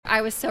I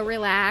was so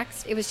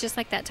relaxed. It was just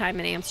like that time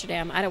in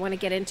Amsterdam. I don't want to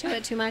get into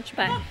it too much,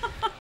 but...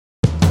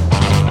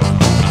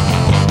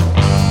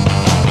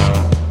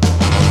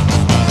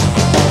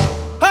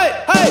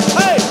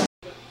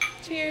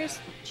 Cheers.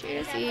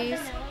 Cheersies.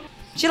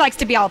 She likes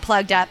to be all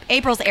plugged up.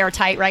 April's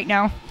airtight right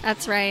now.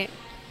 That's right.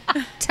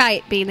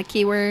 Tight being the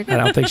key word. I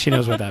don't think she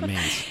knows what that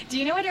means. Do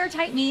you know what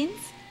airtight means?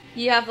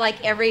 You have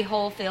like every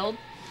hole filled.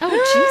 Oh,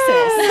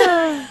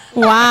 Jesus.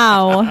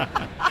 Wow.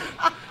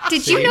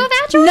 Did you know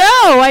that, Joy?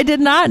 No, I did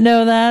not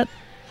know that.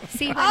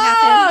 See what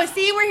happens?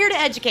 See, we're here to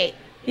educate.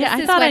 Yeah, This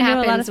I is thought what I knew a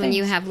lot happens of when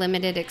you things. have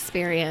limited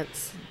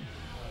experience.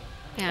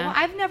 Yeah. Well,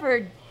 I've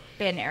never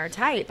been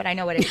airtight, but I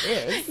know what it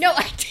is. No,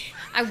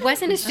 I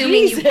wasn't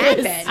assuming you had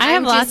been. I have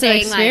I'm lots just of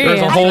saying, experience.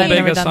 There's a I've whole never big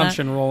done that.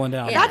 assumption rolling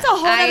down. Yeah. That's a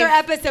whole other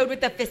I've- episode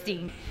with the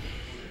fisting.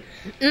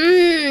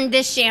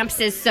 This Shamps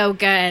is so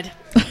good.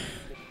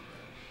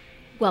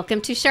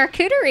 Welcome to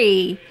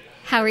Charcuterie.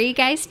 How are you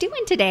guys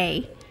doing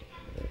today?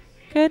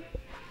 Good.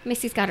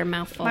 Missy's got her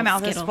mouth full. My of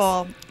mouth Skittles. is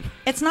full.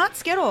 It's not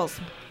Skittles.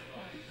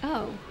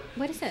 Oh,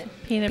 what is it?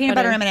 Peanut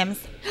butter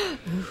M&Ms.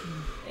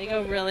 They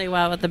go really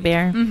well with the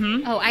beer.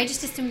 Oh, I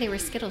just assumed they were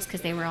Skittles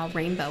because they were all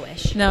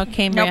rainbowish. No,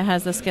 Cambria Nope.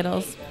 has the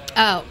Skittles.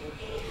 Oh.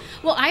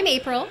 Well, I'm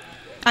April.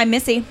 I'm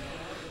Missy.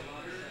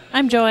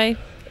 I'm Joy.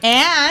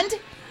 And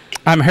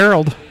I'm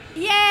Harold.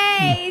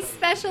 Yay!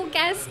 Special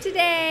guest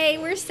today.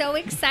 We're so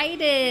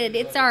excited.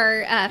 It's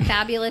our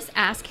fabulous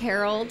Ask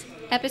Harold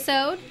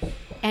episode,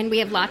 and we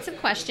have lots of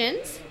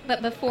questions.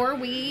 But before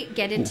we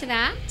get into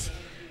that,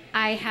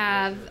 I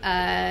have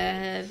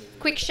a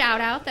quick shout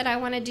out that I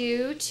want to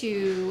do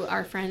to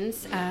our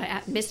friends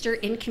at Mr.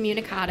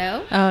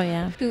 Incommunicado. Oh,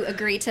 yeah. Who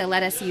agreed to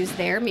let us use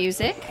their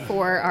music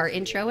for our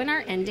intro and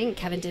our ending.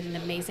 Kevin did an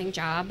amazing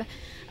job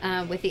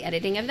with the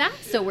editing of that.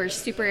 So we're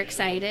super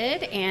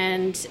excited.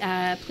 And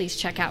please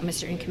check out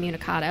Mr.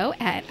 Incommunicado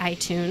at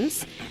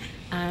iTunes.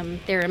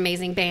 They're an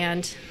amazing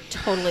band.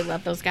 Totally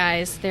love those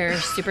guys. They're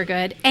super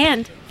good.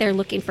 And they're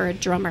looking for a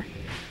drummer.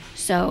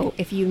 So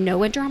if you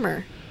know a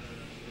drummer,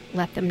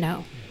 let them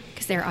know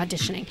because they're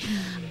auditioning.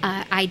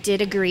 I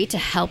did agree to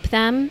help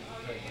them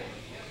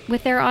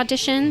with their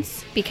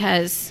auditions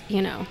because,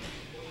 you know,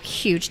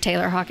 huge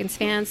Taylor Hawkins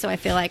fan, so I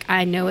feel like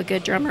I know a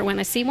good drummer when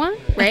I see one,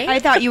 right? I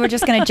thought you were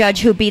just going to judge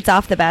who beats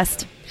off the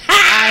best.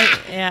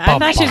 Yeah, I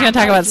thought she was going to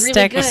talk about really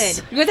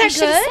sticks. good. Was I that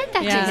should have good? said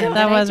that Yeah, to you. that but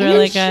I was didn't.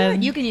 really Sure,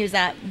 good. you can use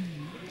that.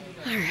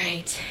 All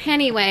right.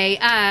 Anyway,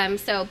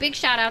 so big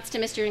shout outs to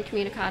Mr.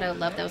 Incommunicado.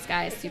 Love those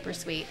guys. Super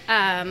sweet.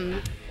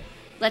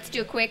 Let's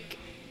do a quick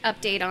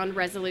update on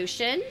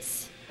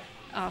resolutions.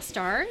 I'll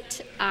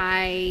start.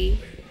 I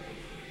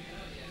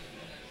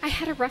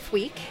had a rough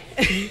week.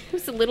 It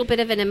was a little bit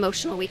of an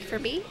emotional week for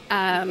me.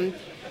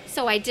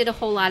 So I did a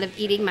whole lot of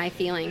eating my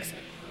feelings.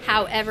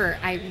 However,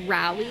 I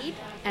rallied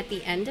at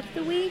the end of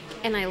the week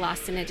and I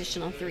lost an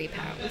additional 3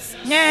 pounds.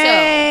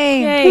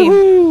 Yay!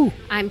 So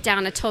I'm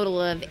down a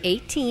total of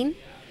 18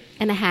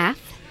 and a half,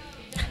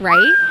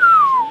 right?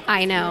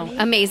 I know.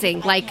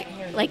 Amazing. Like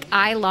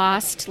I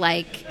lost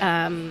I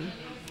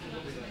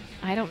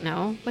don't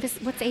know.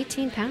 What's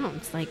 18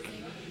 pounds? Like,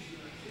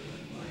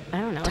 I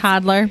don't know.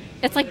 Toddler.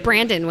 It's like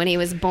Brandon when he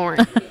was born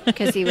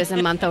because he was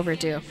a month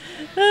overdue.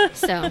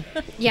 So,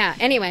 yeah.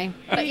 Anyway,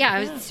 but yeah,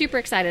 I was super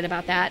excited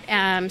about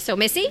that. So,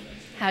 Missy,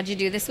 how'd you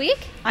do this week?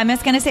 I'm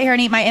just going to sit here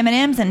and eat my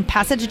M&Ms and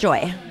pass it to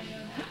Joy.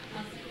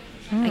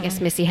 I guess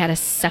Missy had a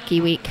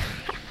sucky week.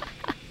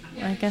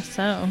 I guess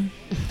so.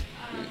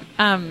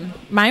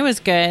 Mine was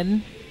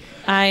good.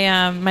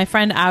 My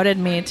friend outed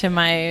me to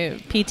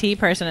my PT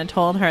person and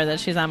told her that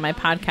she's on my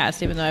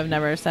podcast, even though I've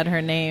never said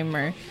her name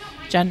or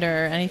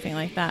gender or anything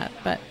like that.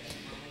 But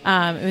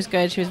it was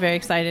good. She was very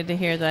excited to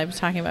hear that I was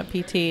talking about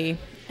PT.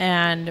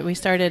 And we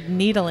started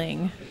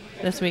needling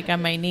this week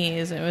on my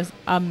knees. It was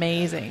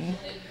amazing.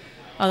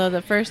 Although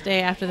the first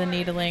day after the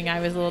needling, I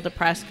was a little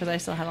depressed because I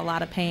still had a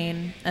lot of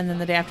pain. And then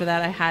the day after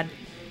that, I had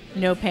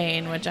no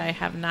pain, which I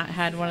have not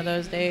had one of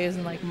those days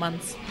in like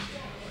months.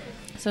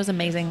 So it was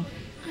amazing.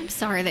 I'm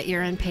sorry that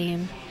you're in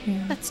pain.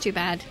 Yeah. That's too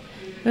bad.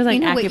 It was like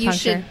you know acupuncture. what you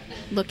should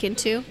look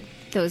into?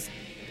 Those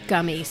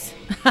gummies.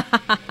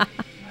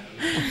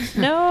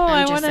 No,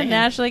 I just want to saying.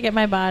 naturally get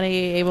my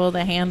body able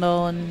to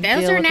handle and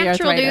Those deal are with the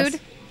natural, arthritis.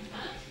 dude.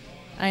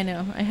 I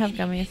know. I have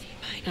gummies.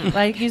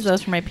 I use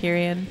those for my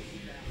period.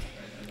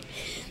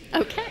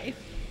 Okay.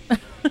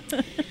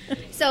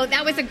 So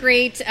that was a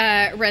great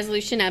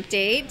resolution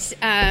update.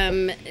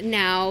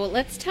 Now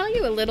let's tell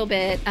you a little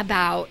bit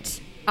about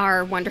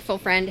our wonderful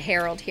friend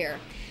Harold here.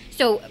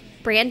 So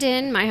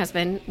Brandon, my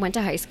husband, went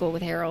to high school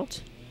with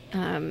Harold.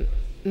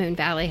 Moon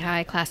Valley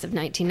High, class of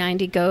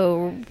 1990.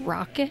 Go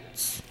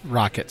Rockets.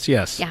 Rockets,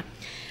 yes. Yeah.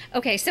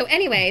 Okay, so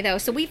anyway, though,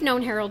 so we've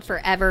known Harold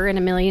forever and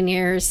a million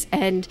years,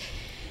 and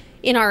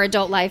in our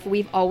adult life,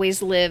 we've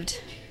always lived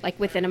like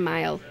within a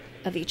mile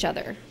of each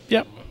other.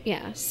 Yep.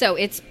 Yeah, so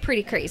it's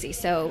pretty crazy.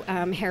 So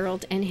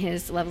Harold and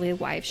his lovely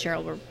wife,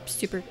 Cheryl, were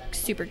super,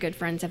 super good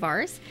friends of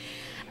ours.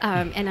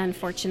 And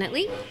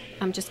unfortunately,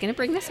 I'm just going to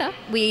bring this up.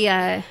 We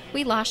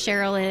lost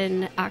Cheryl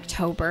in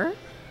October.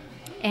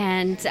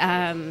 and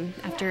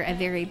after a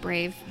very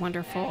brave,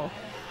 wonderful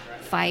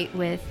fight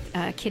with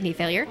kidney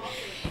failure.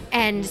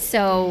 And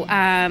so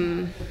I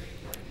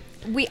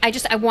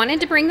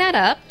wanted to bring that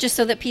up just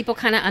so that people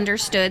kind of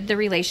understood the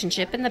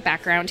relationship and the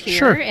background here.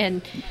 Sure.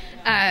 And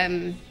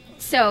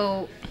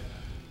so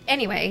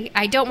anyway,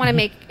 I don't want to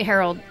make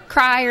Harold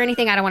cry or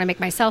anything. I don't want to make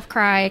myself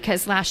cry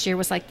because last year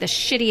was like the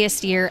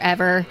shittiest year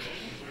ever.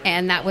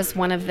 And that was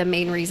one of the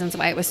main reasons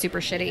why it was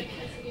super shitty.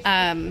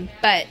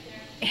 But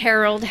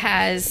Harold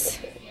has,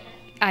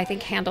 I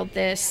think, handled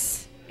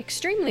this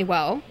extremely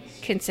well,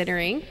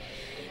 considering.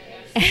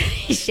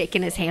 He's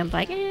shaking his hand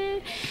like, eh.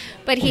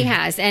 But he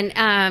has.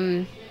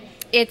 And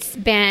it's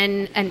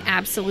been an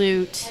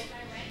absolute...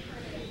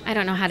 I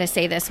don't know how to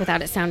say this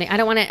without it sounding...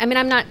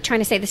 I'm not trying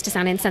to say this to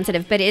sound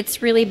insensitive, but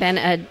it's really been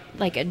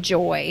a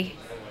joy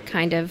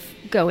kind of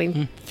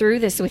going through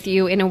this with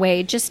you in a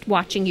way, just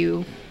watching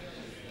you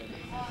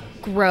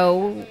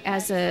grow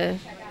as a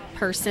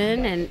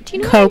person. And do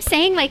you know what I'm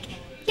saying? Like,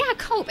 yeah,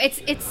 cope.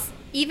 It's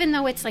even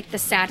though it's like the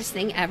saddest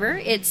thing ever,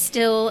 it's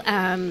still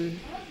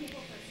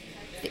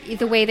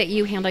the way that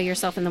you handle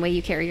yourself and the way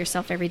you carry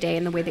yourself every day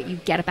and the way that you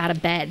get up out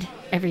of bed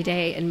every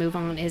day and move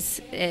on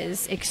is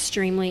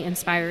extremely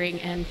inspiring.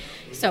 And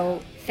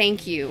so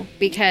thank you,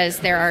 because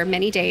there are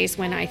many days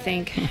when I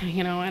think,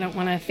 I don't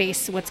want to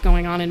face what's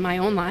going on in my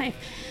own life.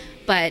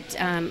 But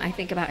I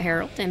think about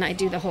Harold and I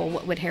do the whole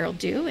what would Harold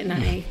do, and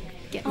I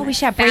get we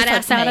should have fat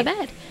bracelets ass out of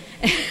made.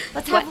 bed.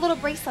 Let's have little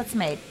bracelets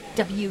made.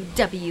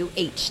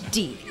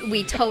 WWHD.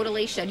 We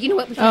totally should. You know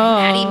what? We can have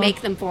Maddie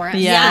make them for us.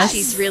 Yes.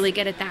 She's really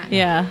good at that.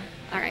 Yeah.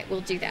 All right,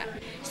 we'll do that.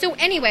 So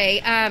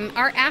anyway,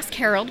 our Ask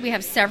Harold, we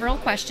have several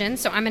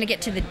questions. So I'm going to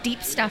get to the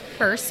deep stuff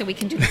first so we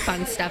can do the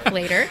fun stuff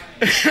later.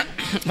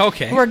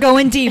 Okay. We're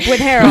going deep with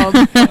Harold.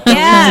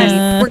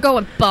 Yes. We're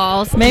going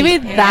balls Maybe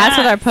deep. that's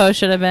what our post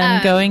should have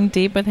been, going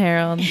deep with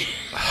Harold.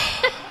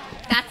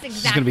 That's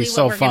exactly be what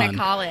so we're going fun. to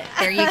call it.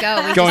 There you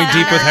go. We Going just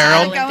deep with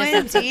Harold? Going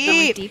Going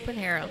deep. deep with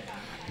Harold.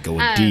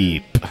 Going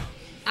deep.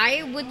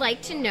 I would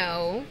like to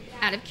know,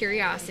 out of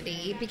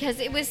curiosity, because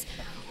it was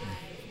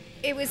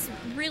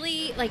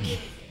really like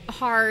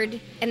hard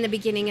in the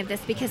beginning of this,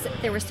 because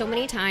there were so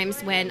many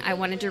times when I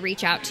wanted to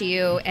reach out to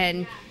you,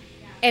 and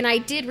I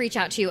did reach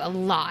out to you a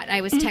lot.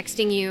 I was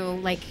texting you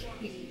like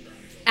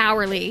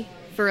hourly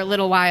for a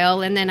little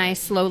while, and then I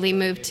slowly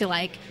moved to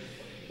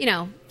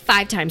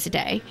 5 times a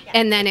day,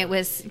 and then it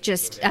was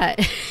just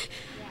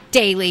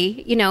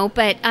daily,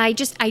 but I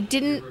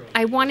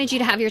wanted you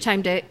to have your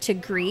time to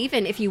grieve,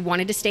 and if you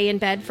wanted to stay in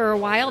bed for a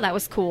while, that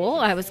was cool.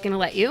 I was going to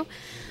let you.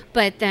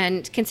 But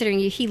then, considering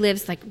he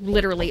lives like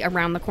literally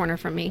around the corner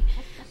from me,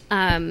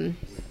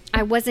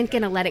 I wasn't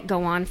going to let it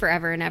go on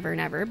forever and ever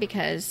and ever,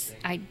 because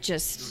I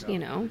just,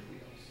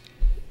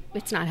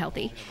 it's not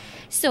healthy.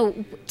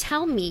 So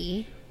tell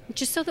me,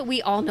 just so that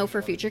we all know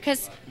for future,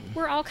 because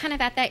we're all kind of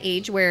at that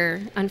age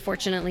where,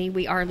 unfortunately,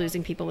 we are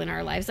losing people in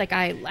our lives. Like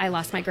I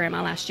lost my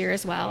grandma last year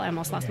as well. I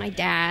almost lost my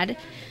dad.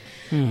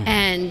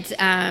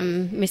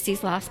 And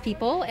Missy's lost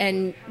people.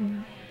 And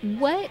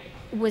what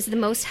was the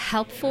most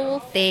helpful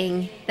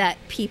thing that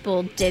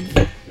people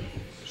did?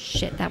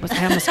 Shit, I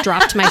almost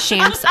dropped my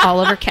champs all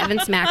over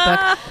Kevin's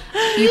MacBook.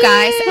 You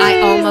guys, I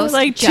almost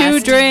like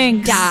just 2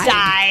 drinks.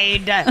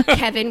 Died.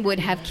 Kevin would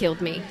have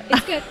killed me.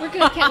 It's good. We're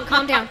good, Kevin.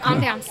 Calm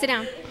down. Sit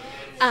down.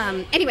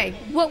 Anyway,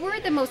 what were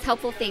the most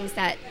helpful things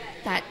that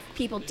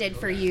people did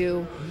for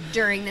you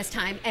during this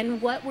time?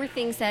 And what were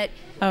things that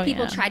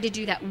people tried to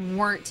do that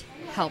weren't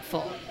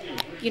helpful?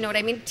 You know what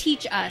I mean?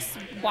 Teach us.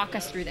 Walk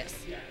us through this.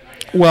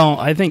 Well,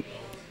 I think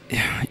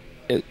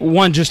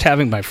one, just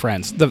having my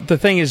friends. The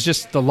thing is,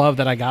 just the love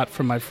that I got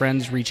from my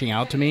friends reaching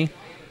out to me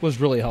was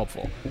really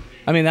helpful.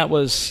 I mean, that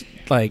was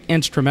like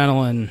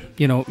instrumental in,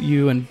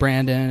 you and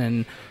Brandon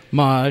and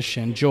Mush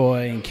and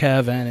Joy and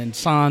Kevin and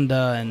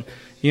Sonda and,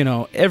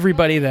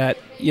 everybody that,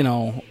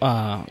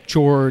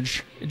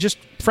 George, just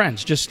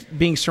friends, just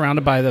being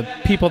surrounded by the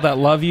people that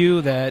love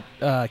you, that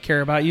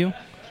care about you.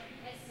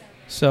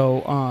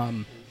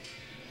 So,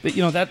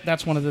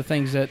 that's one of the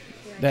things that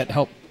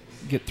helped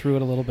get through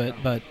it a little bit.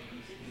 But,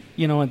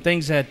 and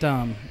things that,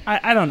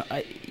 I don't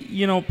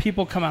know,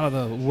 people come out of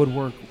the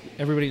woodwork.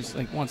 Everybody's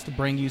like wants to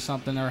bring you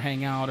something or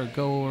hang out or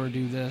go or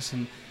do this.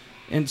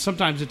 And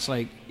sometimes it's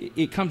like,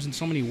 it comes in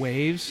so many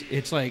waves.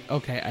 It's like,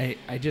 okay,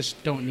 I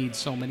just don't need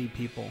so many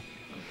people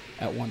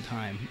at one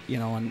time,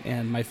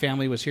 and my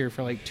family was here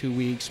for like 2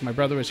 weeks. My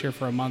brother was here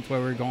for a month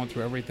while we were going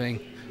through everything.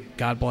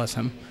 God bless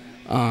him.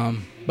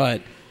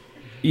 But,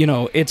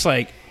 it's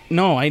like,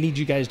 no, I need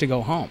you guys to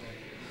go home.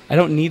 I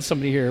don't need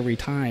somebody here every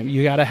time.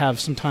 You got to have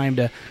some time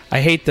to,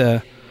 I hate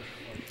the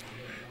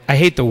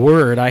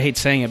word, I hate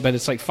saying it, but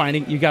it's like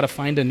you got to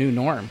find a new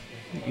norm,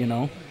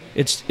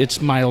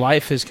 It's my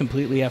life is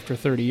completely, after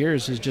 30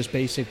 years, has just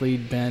basically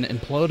been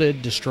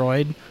imploded,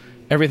 destroyed.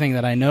 Everything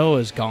that I know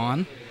is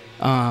gone.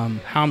 How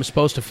I'm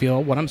supposed to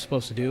feel, what I'm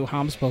supposed to do, how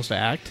I'm supposed to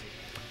act.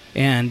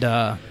 And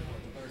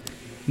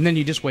then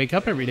you just wake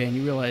up every day and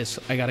you realize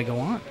I got to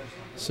go on.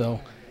 So,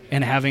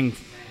 and having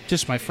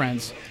just my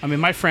friends. I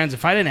mean, my friends,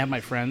 if I didn't have my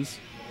friends,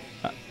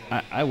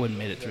 I wouldn't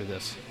have made it through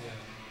this.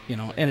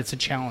 and it's a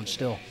challenge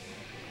still.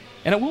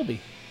 And it will be.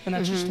 And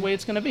that's just the way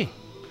it's going to be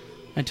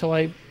until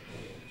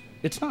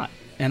it's not.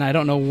 And I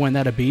don't know when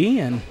that'll be.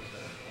 And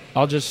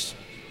I'll just,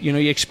 you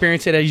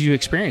experience it as you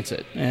experience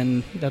it.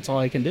 And that's all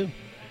I can do.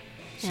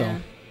 So, Yeah.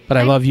 but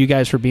I love you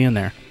guys for being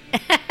there.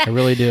 I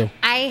really do.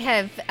 I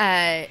have,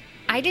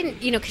 I didn't,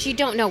 because you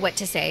don't know what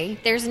to say.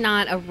 There's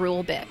not a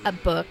a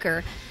book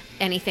or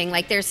anything.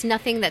 Like, there's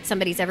nothing that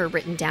somebody's ever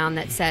written down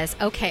that says,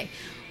 okay,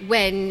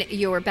 when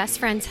your best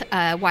friend's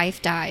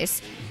wife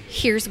dies,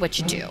 here's what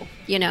you do,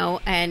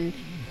 and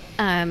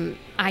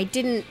I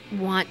didn't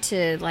want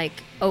to, like,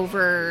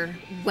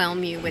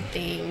 overwhelm you with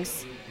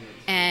things.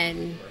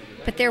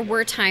 But there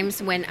were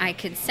times when I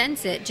could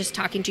sense it just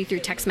talking to you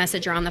through text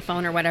message or on the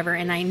phone or whatever,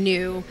 and I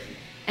knew.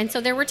 And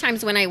so there were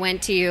times when I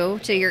went to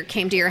you,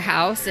 came to your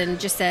house and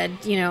just said,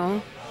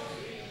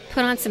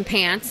 put on some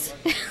pants,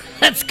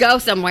 let's go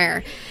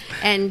somewhere,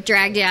 and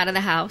dragged you out of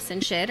the house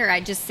and shit. Or I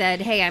just said,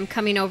 hey, I'm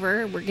coming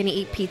over, we're going to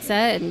eat pizza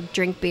and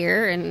drink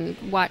beer and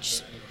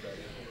watch,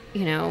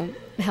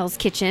 Hell's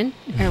Kitchen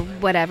or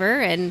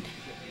whatever. And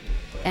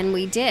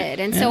we did.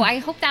 And so I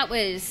hope that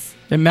was...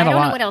 It meant a lot. I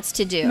don't know what else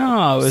to do.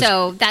 No,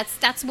 so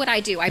that's what I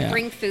do. I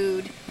bring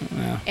food,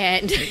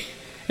 and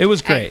it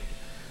was great.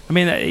 I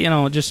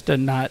mean, just to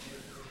not,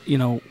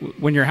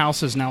 when your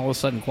house is now all of a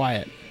sudden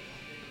quiet,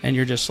 and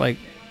you're just like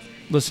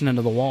listening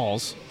to the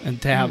walls,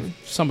 and to have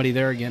somebody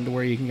there again to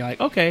where you can go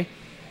like, okay,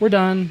 we're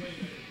done,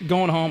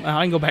 going home.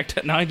 I can go back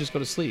to now. I can just go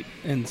to sleep,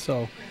 and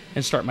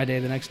start my day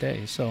the next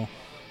day. So,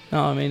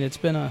 no, I mean, it's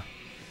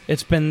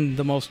been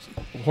the most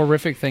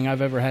horrific thing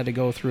I've ever had to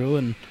go through,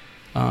 and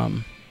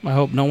I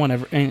hope no one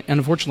ever, and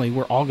unfortunately,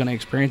 we're all going to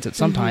experience it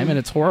sometime, and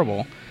it's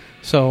horrible.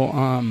 So,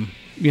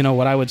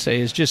 what I would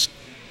say is just,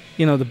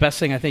 the best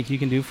thing I think you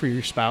can do for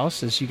your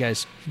spouse is you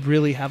guys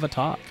really have a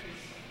talk.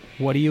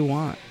 What do you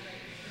want?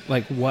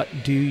 Like, what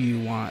do you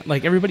want?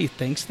 Like, everybody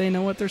thinks they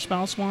know what their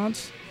spouse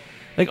wants.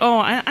 Like, oh,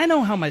 I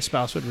know how my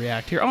spouse would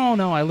react here. Oh,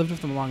 no, I lived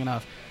with them long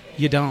enough.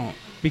 You don't,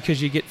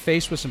 because you get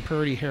faced with some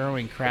pretty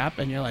harrowing crap,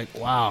 and you're like,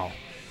 wow.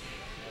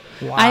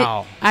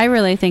 I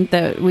really think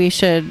that we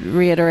should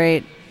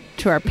reiterate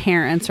to our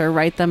parents or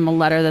write them a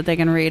letter that they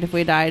can read if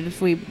we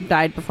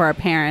died before our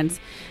parents,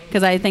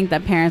 because I think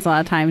that parents a lot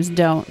of times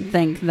don't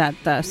think that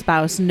the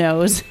spouse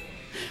knows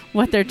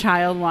what their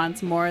child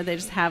wants more. They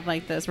just have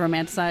like this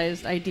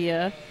romanticized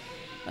idea.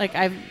 Like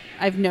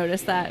I've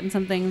noticed that in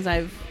some things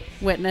I've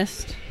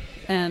witnessed,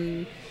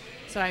 and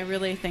so I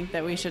really think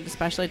that we should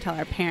especially tell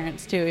our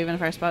parents too, even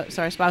if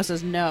our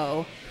spouses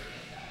know,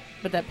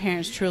 but that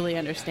parents truly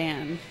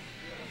understand.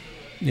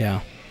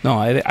 Yeah. No,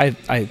 I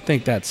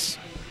think that's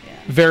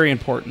very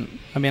important.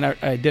 I mean,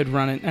 I did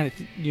run it, and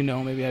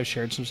maybe I've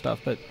shared some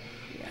stuff, but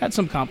had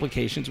some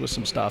complications with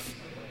some stuff.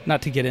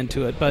 Not to get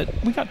into it, but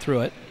we got through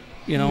it.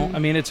 I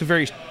mean, it's a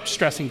very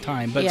stressing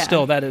time, but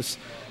still, that is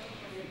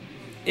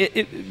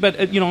it. But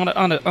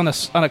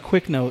on a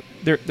quick note,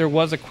 there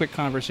was a quick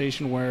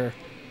conversation where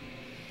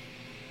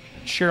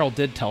Cheryl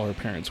did tell her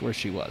parents where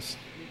she was.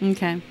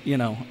 Okay.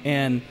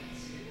 And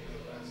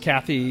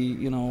Kathy,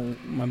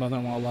 my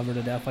mother-in-law, loved her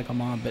to death like a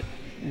mom, but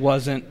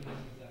wasn't.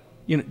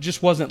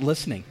 Just wasn't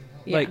listening.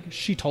 Yeah. Like,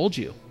 she told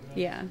you.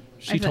 Yeah.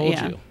 She told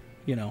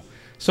you.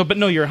 So, but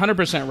no, you're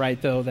 100%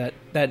 right, though,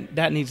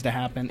 that needs to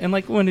happen. And,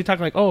 like, when you talk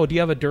like, oh, do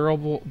you have a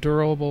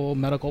durable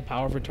medical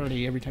power of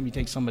attorney every time you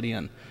take somebody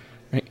in?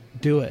 Right?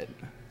 Do it.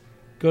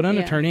 Go to an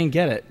attorney and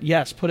get it.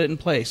 Yes, put it in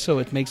place so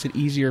it makes it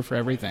easier for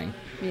everything.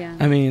 Yeah.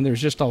 I mean,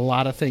 there's just a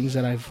lot of things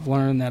that I've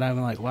learned that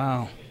I'm like,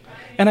 wow.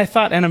 And I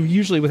thought, and I'm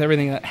usually with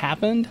everything that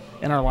happened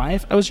in our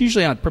life, I was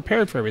usually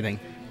unprepared for everything.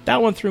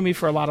 That one threw me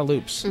for a lot of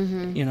loops,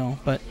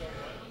 but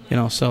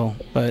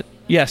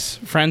yes,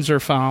 friends are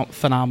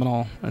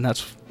phenomenal, and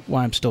that's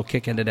why I'm still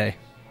kicking today.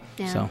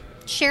 Yeah.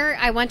 So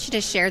I want you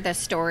to share the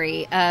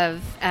story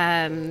of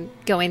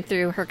going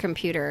through her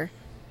computer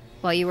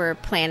while you were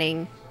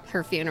planning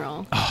her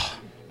funeral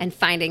and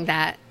finding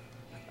that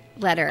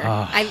letter.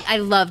 I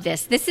love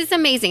this. This is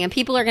amazing, and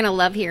people are going to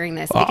love hearing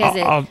this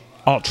because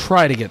I'll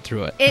try to get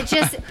through it. It's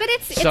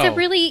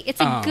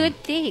a good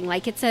thing.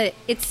 Like it's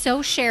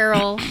so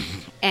Cheryl.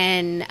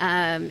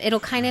 And it'll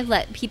kind of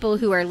let people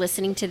who are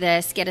listening to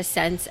this get a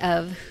sense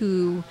of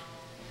who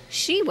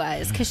she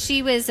was, because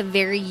she was a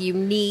very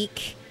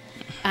unique,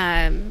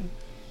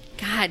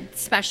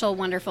 special,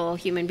 wonderful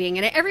human being.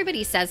 And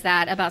everybody says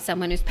that about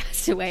someone who's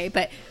passed away,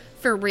 but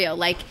for real,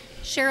 like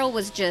Cheryl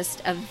was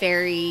just a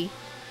very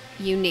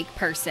unique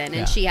person,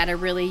 and she had a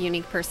really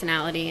unique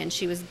personality, and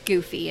she was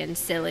goofy and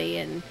silly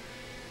and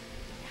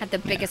had the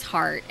biggest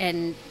heart,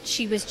 and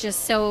she was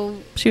just so...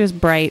 She was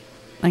bright.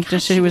 Like,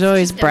 she was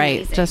always bright,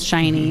 amazing. Just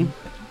shiny.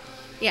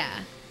 Yeah.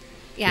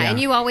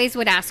 And you always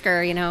would ask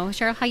her,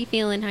 Cheryl, how you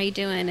feeling? How you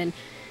doing? And,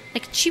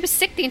 like, she was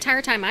sick the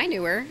entire time I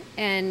knew her.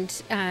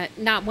 And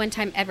not one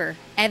time ever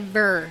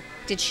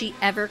did she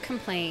ever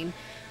complain.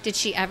 Did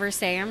she ever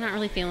say, I'm not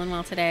really feeling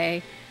well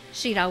today?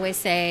 She'd always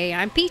say,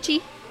 I'm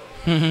peachy.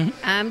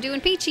 I'm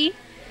doing peachy.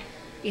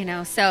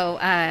 So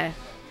I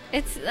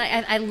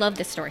love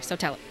this story, so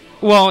tell it.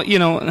 Well,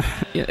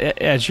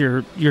 as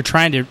you're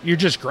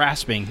just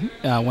grasping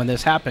when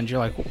this happened. You're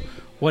like,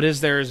 what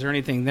is there? Is there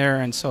anything there?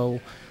 And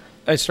so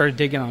I started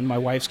digging on my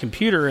wife's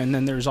computer, and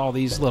then there's all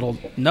these little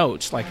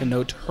notes, like a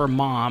note to her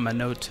mom, a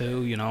note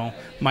to,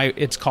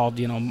 it's called,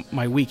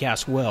 My Weak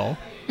Ass Will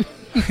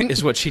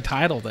is what she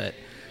titled it.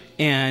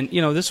 And,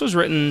 this was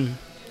written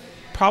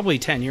probably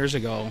 10 years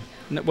ago.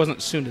 And it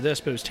wasn't soon to this,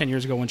 but it was 10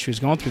 years ago when she was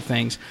going through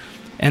things.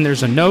 And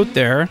there's a note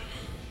there.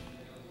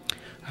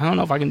 I don't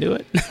know if I can do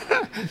it.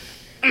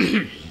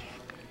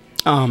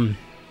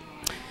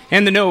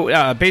 And the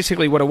note,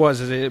 basically what it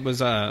was is it was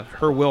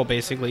her will,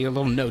 basically, a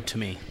little note to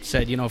me. It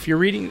said, if you're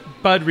reading,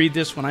 Bud, read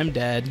this when I'm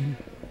dead.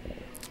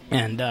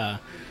 And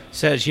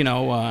says,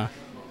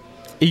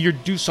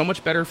 you'd do so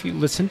much better if you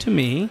listen to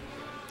me.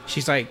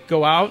 She's like,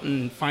 go out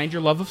and find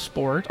your love of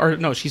sport. Or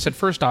no, she said,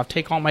 first off,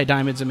 take all my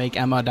diamonds and make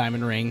Emma a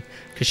diamond ring,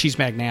 because she's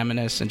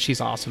magnanimous and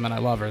she's awesome and I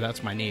love her.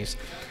 That's my niece.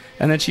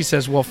 And then she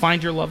says, well,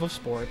 find your love of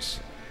sports.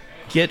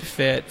 Get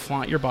fit,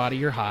 flaunt your body,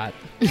 you're hot.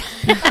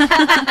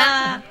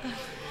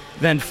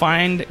 Then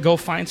go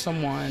find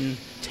someone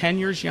 10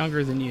 years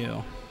younger than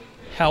you,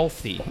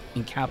 healthy,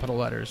 in capital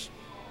letters,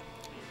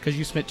 because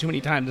you spent too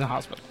many times in the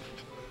hospital.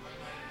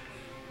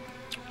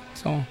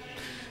 So,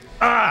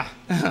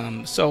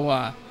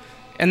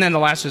 and then the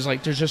last is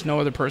like, there's just no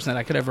other person that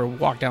I could ever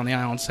walk down the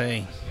aisle and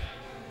say,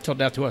 till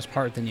death do us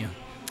part than you.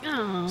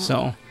 Aww.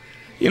 So,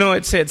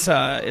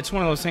 it's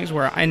one of those things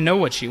where I know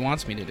what she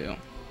wants me to do.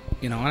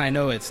 And I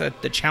know it's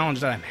that the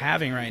challenge that I'm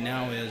having right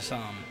now is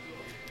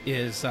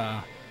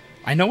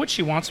I know what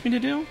she wants me to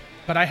do,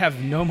 but I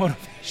have no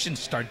motivation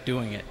to start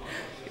doing it.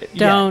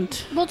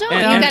 Don't. Well, don't.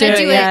 And, You and, gotta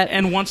do it.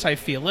 And once I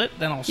feel it,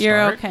 then I'll start.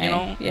 You're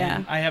okay. Yeah.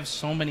 And I have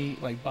so many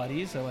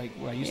buddies that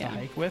who I used to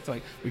hike with.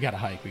 Like, we gotta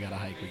hike. And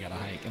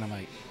I'm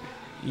like,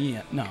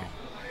 yeah, no.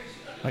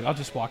 Like, I'll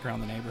just walk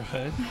around the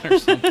neighborhood or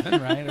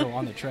something, right? Or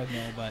on the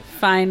treadmill. But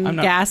find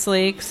gas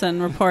leaks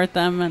and report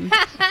them. And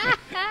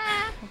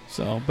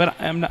so, but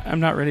I'm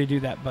not ready to do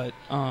that. But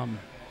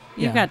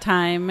you've got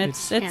time. It's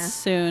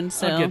soon.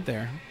 So I'll get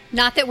there.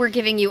 Not that we're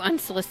giving you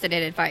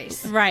unsolicited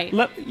advice, right?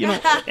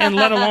 And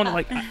let alone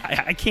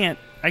I can't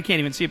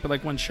even see it. But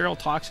like when Cheryl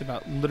talks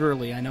about,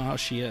 literally, I know how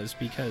she is,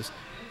 because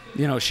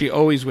she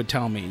always would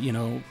tell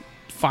me,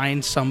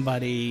 find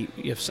somebody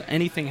if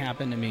anything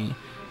happened to me.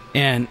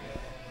 And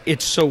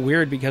it's so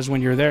weird because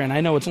when you're there, and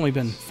I know it's only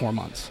been 4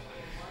 months,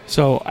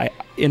 so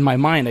in my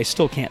mind I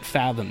still can't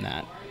fathom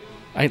that.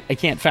 I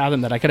can't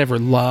fathom that I could ever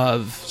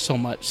love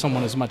someone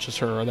as much as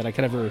her, or that I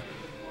could ever.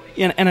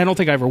 And I don't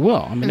think I ever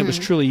will. I mean, It was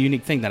truly a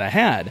unique thing that I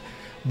had.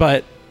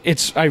 But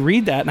I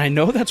read that, and I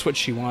know that's what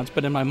she wants.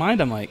 But in my mind,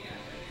 I'm like,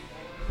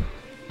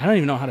 I don't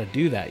even know how to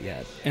do that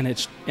yet. And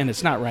it's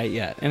not right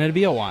yet. And it'd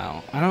be a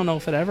while. I don't know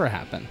if it ever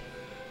happened.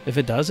 If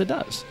it does, it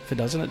does. If it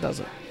doesn't, it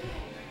doesn't.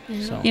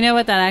 So. You know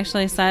what that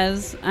actually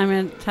says? I'm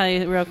going to tell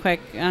you real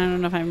quick. I don't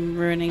know if I'm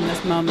ruining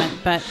this moment,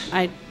 but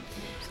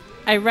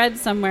I read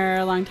somewhere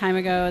a long time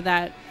ago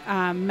that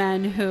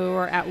men who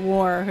were at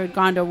war, who had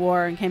gone to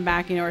war and came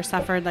back, or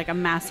suffered like a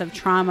massive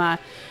trauma,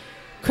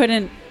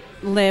 couldn't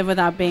live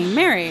without being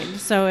married.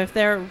 So if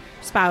their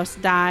spouse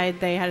died,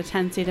 they had a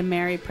tendency to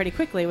marry pretty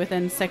quickly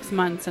within 6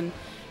 months and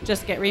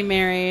just get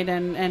remarried.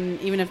 And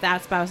even if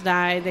that spouse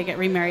died, they get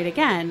remarried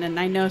again. And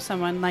I know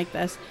someone like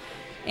this.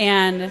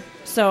 And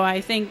so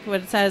I think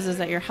what it says is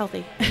that you're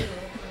healthy.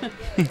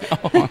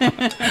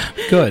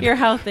 Good. You're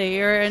healthy.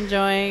 You're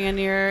enjoying, and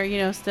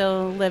you're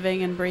still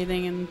living and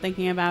breathing and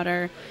thinking about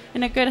her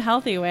in a good,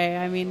 healthy way.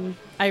 I mean,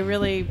 I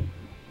really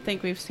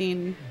think we've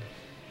seen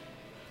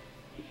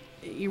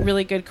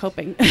really good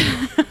coping.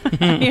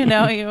 You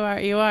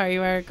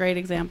are a great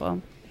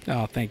example.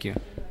 Oh, thank you.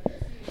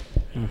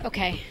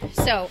 Okay,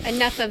 so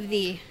enough of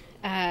the,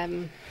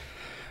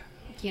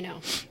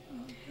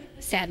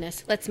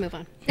 sadness. Let's move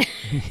on.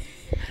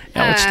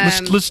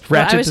 Let's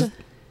ratchet this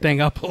thing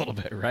up a little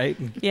bit, right?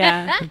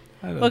 Yeah.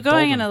 Well,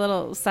 going in a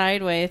little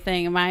sideway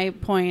thing, my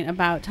point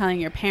about telling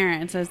your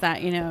parents is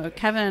that,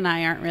 Kevin and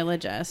I aren't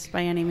religious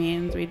by any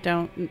means. We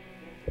don't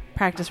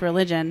practice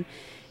religion.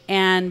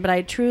 But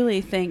I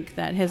truly think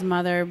that his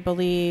mother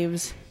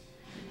believes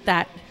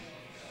that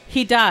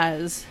he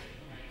does,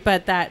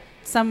 but that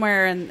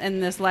somewhere in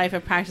this life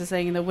of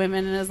practicing, the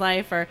women in his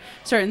life or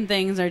certain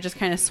things are just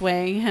kind of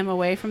swaying him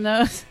away from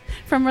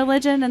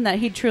religion, and that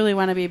he'd truly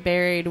want to be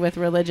buried with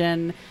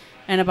religion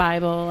and a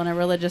Bible and a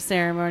religious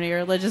ceremony or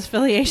religious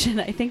affiliation.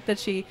 I think that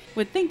she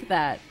would think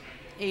that,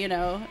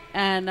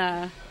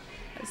 and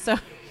so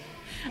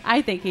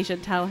I think he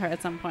should tell her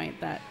at some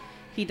point that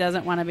he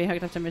doesn't want to be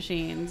hooked up to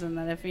machines, and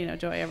that if,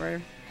 Joy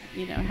ever,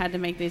 had to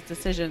make these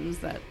decisions,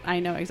 that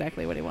I know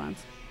exactly what he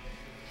wants.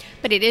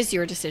 But it is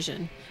your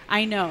decision.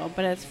 I know,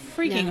 but it's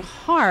freaking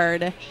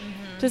hard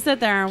to sit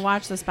there and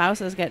watch the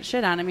spouses get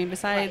shit on. I mean,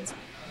 besides,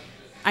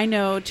 I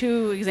know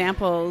 2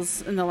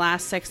 examples in the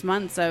last 6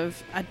 months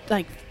of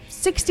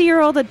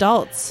 60-year-old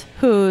adults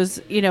whose,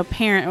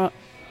 parent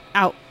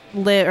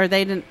outlived, or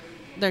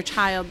their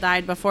child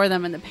died before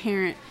them, and the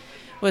parent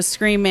was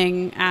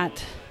screaming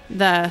at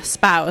the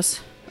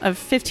spouse of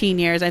 15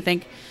 years, I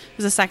think,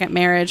 was a second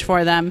marriage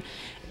for them.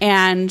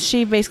 And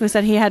she basically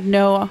said he had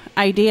no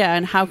idea,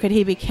 and how could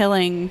he be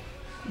killing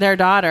their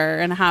daughter,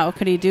 and how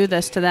could he do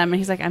this to them? And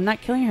he's like, I'm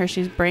not killing her.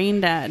 She's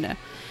brain dead.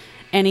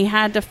 And he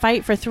had to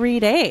fight for 3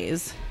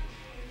 days.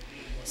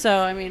 So,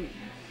 I mean,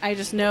 I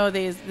just know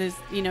these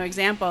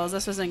examples.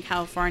 This was in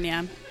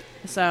California.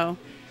 So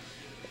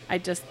I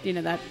just,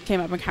 that came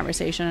up in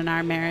conversation in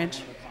our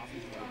marriage.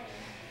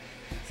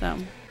 So.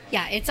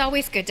 Yeah, it's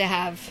always good to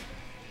have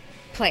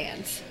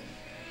plans.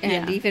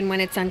 And even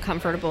when it's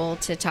uncomfortable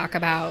to talk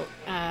about,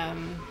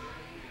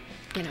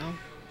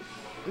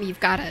 you've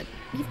got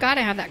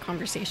to have that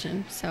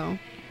conversation. So,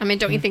 I mean,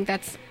 don't you think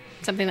that's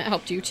something that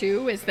helped you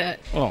too? Is that?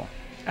 Oh,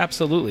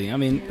 absolutely. I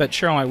mean, but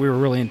Cheryl and I, we were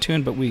really in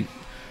tune, but we,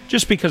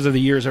 just because of the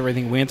years,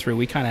 everything we went through,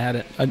 we kind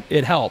of had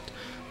it helped.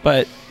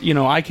 But,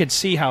 I could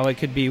see how it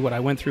could be, what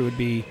I went through would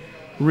be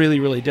really,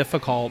 really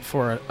difficult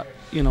for,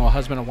 a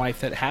husband and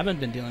wife that haven't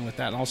been dealing with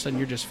that. And all of a sudden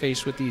you're just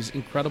faced with these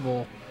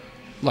incredible,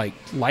 like,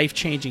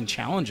 life-changing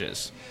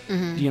challenges.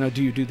 Mm-hmm.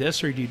 Do you do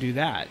this or do you do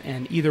that?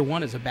 And either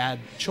one is a bad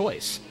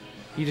choice.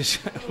 You just,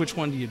 which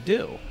one do you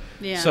do?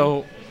 Yeah.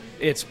 So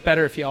it's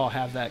better if you all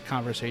have that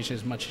conversation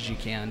as much as you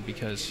can,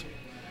 because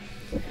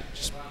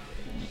just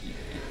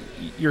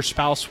your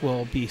spouse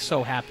will be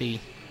so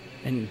happy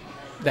and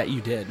that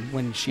you did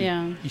when she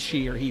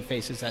or he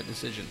faces that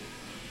decision.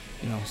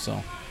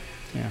 So,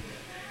 yeah.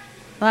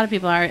 A lot of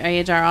people our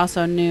age are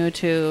also new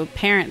to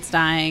parents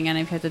dying, and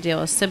if you have to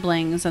deal with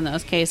siblings in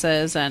those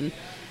cases, and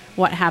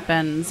what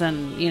happens,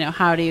 and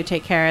how do you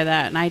take care of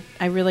that? And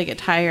I really get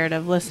tired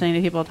of listening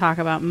to people talk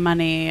about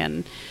money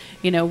and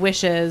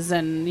wishes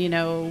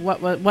and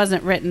what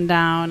wasn't written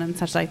down and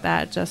such like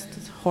that. Just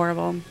it's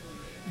horrible.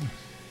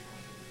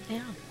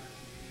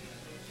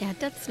 Yeah,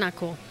 that's not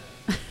cool.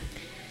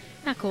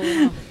 Not cool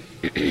at all.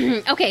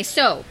 Okay,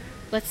 so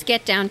let's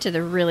get down to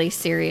the really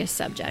serious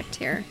subject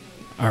here.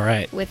 All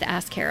right. With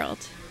Ask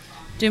Harold.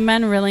 Do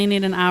men really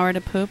need an hour to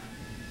poop?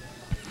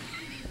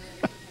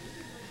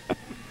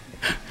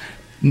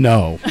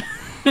 No.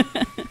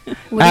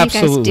 What are you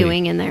guys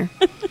doing in there?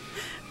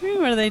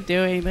 What are they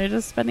doing? They're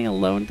just spending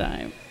alone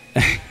time.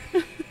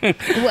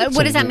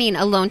 What does that mean,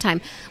 alone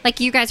time? Like,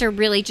 you guys are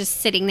really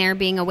just sitting there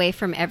being away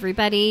from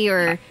everybody,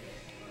 or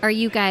are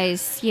you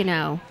guys,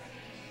 I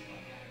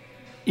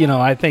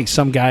think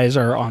some guys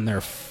are on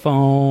their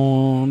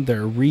phone,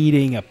 they're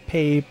reading a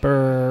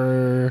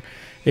paper.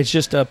 It's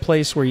just a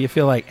place where you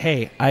feel like,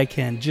 hey, I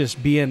can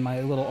just be in my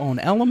little own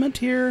element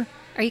here.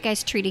 Are you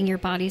guys treating your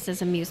bodies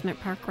as amusement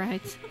park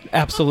rides?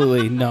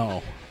 Absolutely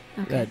no.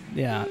 Okay.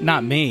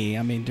 Not me.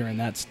 I mean, during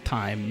that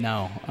time,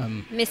 no.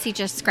 Missy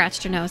just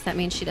scratched her nose. That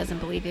means she doesn't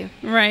believe you.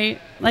 Right.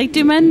 Like,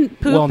 do men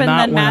poop and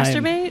then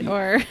masturbate?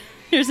 Or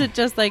is it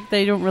just like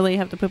they don't really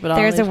have to poop at all?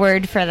 There's a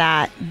word for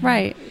that.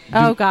 Right.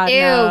 Oh, God, Ew,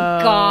 no.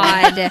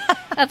 God.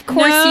 Of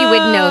course you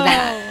would know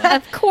that.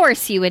 Of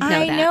course you would know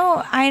that. I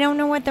know. I don't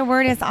know what the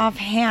word is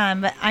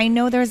offhand, but I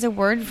know there's a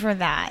word for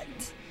that.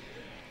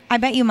 I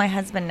bet you my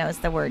husband knows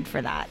the word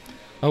for that.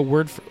 A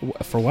word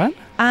for what?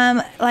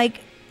 Like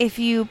if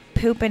you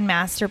poop and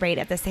masturbate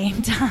at the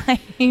same time.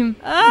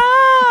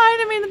 I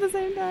didn't mean at the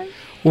same time.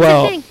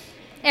 Well, it's a thing.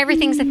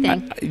 Everything's a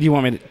thing. You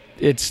want me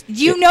to? Do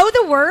you know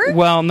the word?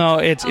 Well, no,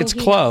 it's he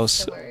close.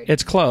 knows the word.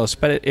 It's close,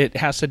 but it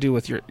has to do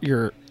with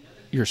your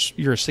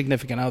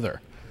significant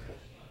other.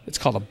 It's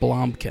called a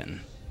blomkin.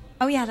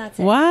 Oh yeah, that's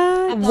it.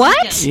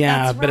 What?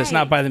 Yeah, That's but it's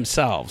not right. by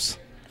themselves.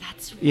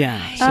 That's right. Yeah,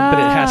 but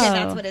it has. Yeah,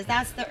 that's what it is.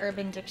 That's the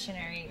Urban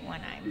Dictionary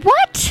one.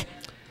 What?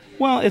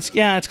 Well, it's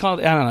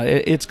called. I don't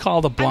know. It's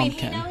called a I mean, blomkin.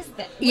 he knows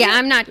that. Yeah,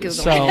 I'm not Googling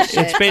So that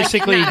shit. it's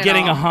basically Like, not at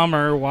getting a all.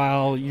 Hummer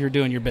while you're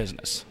doing your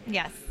business.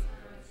 Yes,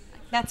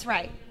 that's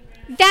right.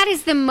 That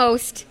is the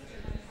most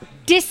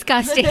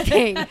disgusting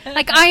thing.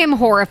 Like, I am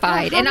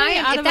horrified. And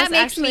out if of that us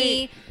makes actually-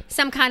 me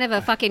some kind of a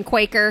fucking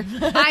Quaker,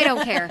 I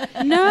don't care.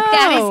 No.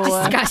 That is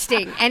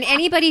disgusting. And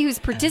anybody who's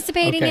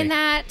participating Okay. in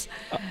that,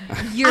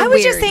 you're I was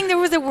weird. just saying there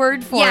was a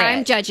word for it. Yeah,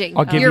 I'm judging.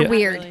 I'll give You're you-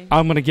 weird.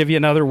 I'm going to give you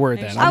another word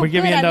then. I'm Oh, going to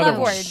give good. you I another love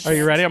one. words. Are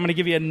you ready? I'm going to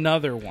give you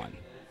another one.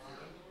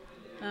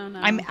 Oh, no.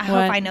 I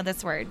hope I know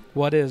this word.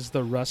 What is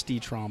the rusty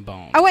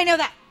trombone? Oh, I know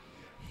that.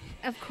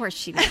 Of course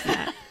she knows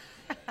that.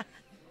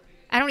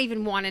 I don't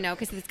even want to know,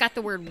 because if it's got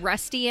the word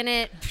rusty in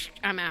it,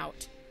 I'm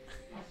out.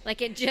 Like,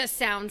 it just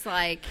sounds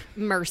like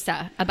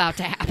MRSA about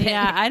to happen.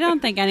 Yeah, I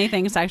don't think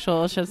anything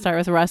sexual should start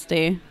with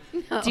rusty.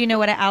 Do you know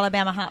what an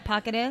Alabama Hot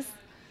Pocket is?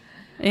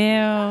 Ew.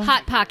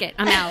 Hot Pocket.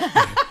 I'm out.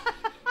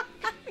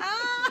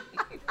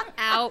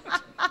 Out.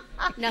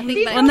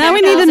 Nothing but Well, now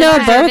we need to know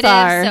what both preservatives,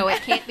 are. So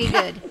it can't be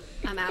good.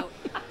 I'm out.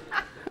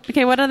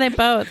 Okay, what are they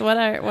both? What?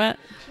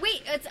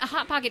 Wait, it's a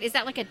Hot Pocket. Is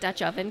that like a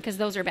Dutch oven? Because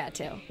those are bad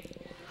too.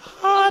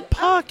 Hot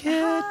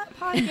Pocket.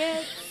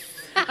 Pocket.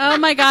 Oh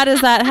my God, is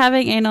that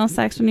having anal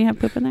sex when you have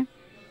poop in there?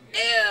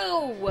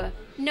 Ew.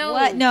 No.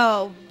 What?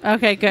 No.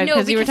 Okay, good, No,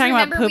 because you were talking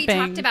about remember pooping.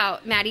 we talked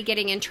about Maddie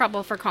getting in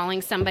trouble for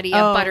calling somebody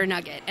Oh. a butter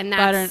nugget, and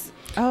that's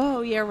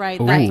Oh, you're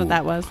right. Ooh. That's what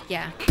that was.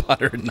 yeah.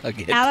 Butter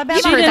nugget. Alabama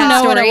She didn't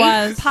that know what it story?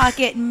 was.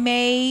 Pocket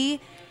may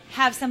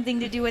have something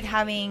to do with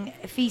having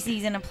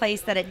feces in a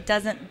place that it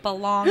doesn't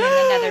belong in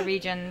another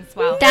region's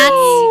well. That's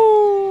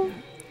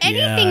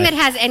anything Yeah. that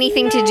has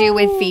anything to do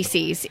with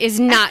feces is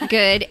not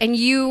good, and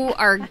you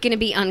are going to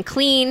be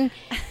unclean,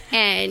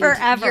 and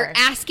Forever. you're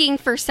asking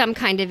for some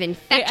kind of Wait,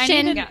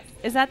 infection.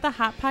 Is that the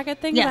Hot Pocket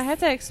thing? 'Cause Yes. I had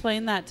to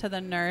explain that to the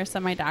nurse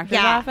at my doctor's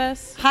Yeah.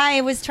 office. Hi,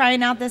 I was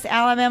trying out this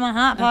Alabama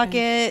Hot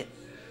Pocket.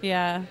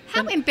 Yeah.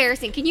 How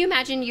embarrassing! Can you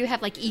imagine you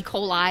have like E.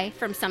 coli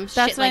from some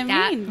That's shit what like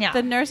that? I mean. Yeah.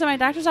 The nurse at my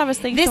doctor's office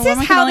thinks This a is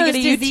woman can how only those get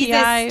a diseases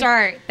UTI.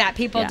 start that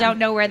people Yeah. don't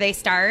know where they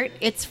start.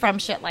 It's from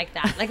shit like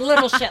that, like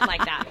little shit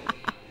like that.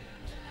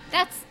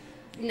 That's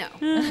no.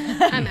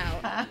 I'm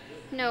out.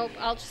 Nope.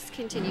 I'll just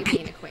continue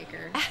being a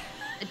Quaker,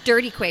 a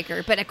dirty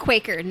Quaker, but a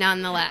Quaker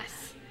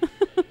nonetheless.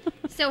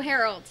 So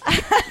Harold,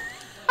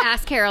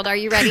 ask Harold, are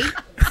you ready?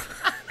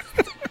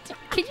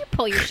 Can you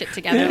pull your shit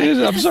together?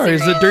 I'm sorry.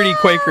 It's the dirty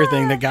Quaker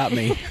thing that got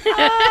me.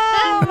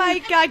 Oh my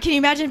God! Can you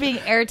imagine being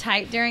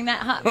airtight during that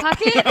Hot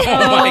Pocket?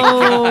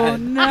 Oh,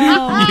 no.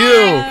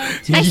 I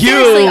You.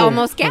 seriously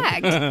almost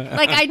gagged.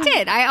 Like I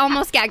did. I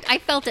almost gagged. I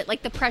felt it,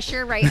 like the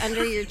pressure right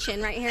under your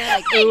chin right here.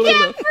 Like I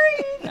can't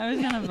breathe. I was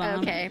going to vomit.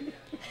 Okay.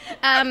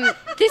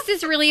 This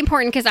is really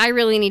important because I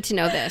really need to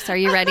know this. Are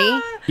you ready?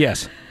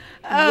 Yes.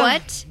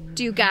 What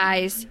do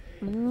guys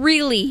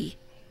really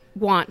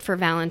want for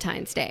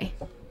Valentine's Day?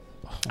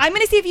 I'm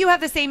going to see if you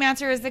have the same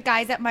answer as the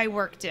guys at my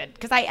work did,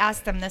 because I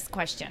asked them this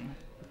question.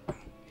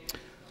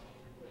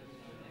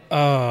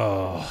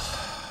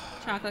 Oh.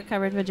 Chocolate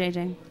covered with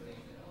JJ.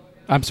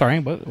 I'm sorry.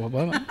 What?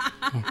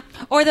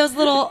 Or those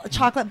little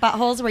chocolate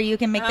buttholes where you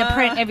can make the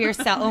print of your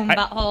own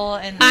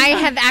butthole. And I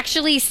have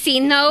actually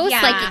seen those.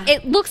 Yeah. Like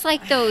it looks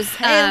like those.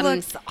 it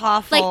looks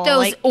awful. Like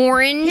those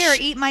orange. Here,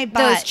 eat my butt.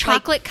 Those Like-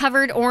 chocolate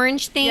covered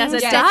orange things Yes,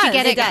 it that you does.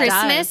 get It at does.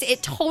 Christmas.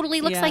 It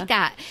totally looks Yeah. like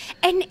that.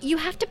 And you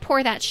have to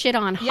pour that shit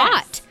on Yes.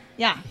 hot.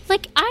 Yeah.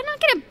 Like I'm not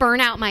gonna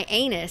burn out my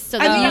anus so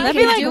I that mean, you that'd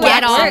can be like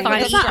get wax off work on with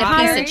eating a piece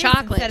strawberries. of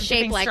chocolate Instead of shaped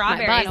dipping like my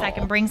strawberries, butthole. I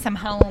can bring some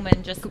home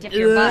and just dip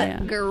your butt. Yeah.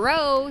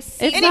 Gross.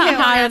 It's Anywho, not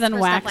don't higher ask than for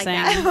stuff like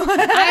waxing.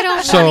 that. I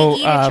don't So, want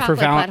to eat a for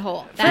chocolate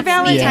butthole. That's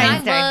Valentine's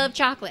me. Day. I love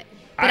chocolate,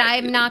 but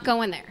I'm not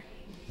going there.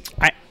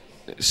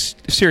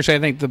 Seriously, I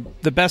think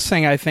the best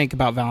thing I think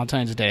about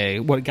Valentine's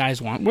Day, what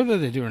guys want, whether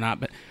they do or not,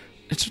 but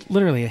it's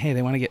literally, hey,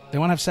 they want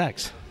to have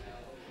sex.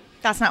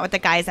 That's not what the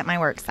guys at my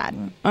work said.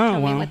 Oh Tell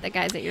me well. what the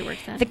guys at your work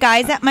said. The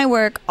guys at my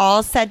work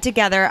all said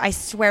together, I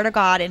swear to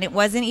God, and it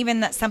wasn't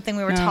even that something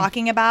we were No.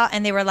 talking about,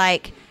 and they were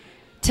like,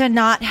 to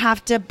not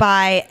have to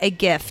buy a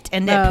gift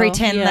and to Oh,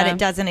 pretend that yeah. it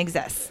doesn't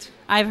exist.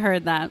 I've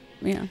heard that.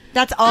 Yeah.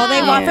 That's all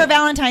they want Yeah. for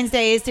Valentine's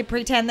Day is to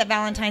pretend that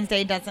Valentine's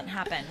Day doesn't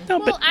happen. No,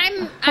 Well,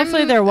 but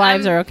Hopefully their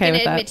wives are okay gonna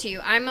with that. admit to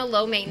you, I'm a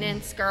low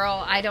maintenance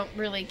girl. I don't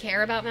really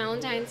care about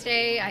Valentine's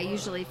Day. I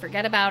usually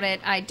forget about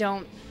it. I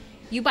don't.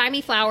 You buy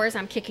me flowers,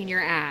 I'm kicking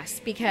your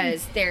ass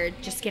because they're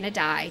just gonna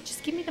die.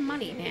 Just give me the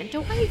money, man.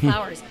 Don't buy me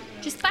flowers.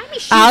 Just buy me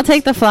shoes. I'll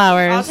take the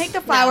flowers. I'll take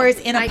the flowers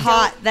in a I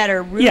pot don't- that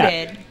are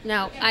rooted.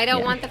 No, I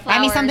don't want the flowers.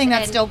 Buy me something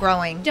that's and still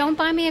growing. Don't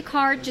buy me a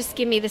card. Just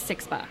give me the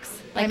 $6.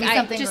 Like me I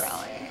something just.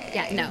 growing.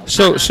 Yeah, no.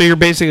 so you're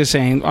basically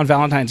saying on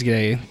Valentine's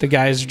Day, the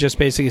guys just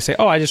basically say,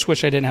 "Oh, I just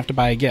wish I didn't have to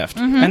buy a gift,"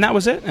 and that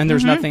was it, and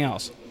there's nothing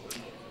else.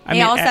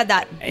 They all said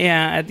that.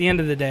 Yeah. At the end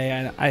of the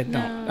day, I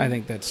don't. I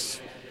think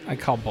that's. I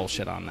call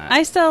bullshit on that.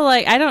 I still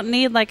like. I don't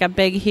need like a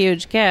big,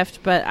 huge gift,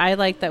 but I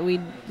like that we,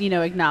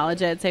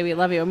 acknowledge it, say we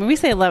love you. I mean, we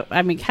say love.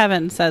 I mean,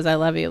 Kevin says I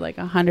love you like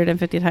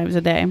 150 times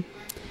a day.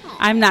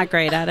 I'm not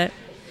great at it,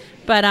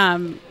 but I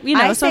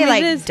so say it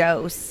like is-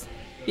 dose.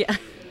 yeah.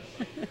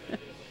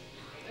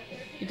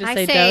 You just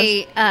I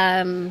say,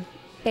 say,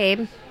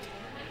 babe,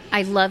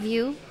 I love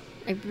you.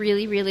 I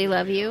really, really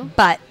love you.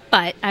 But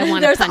But I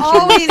want to there's punch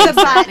always you. a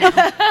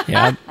but.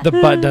 Yeah, the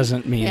butt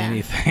doesn't mean Yeah.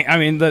 anything. I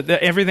mean, the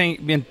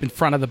everything in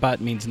front of the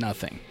butt means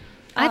nothing.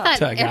 I To a thought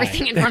guy.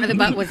 everything in front of the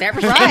butt was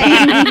everything.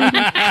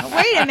 Right.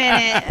 Wait a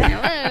minute.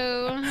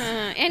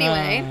 Hello.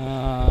 Anyway.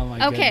 Oh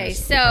my Okay,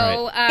 goodness. so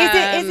All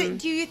right. Is it?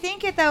 Do you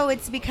think it though?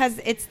 It's because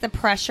it's the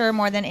pressure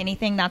more than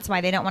anything. That's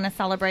why they don't want to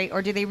celebrate,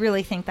 or do they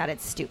really think that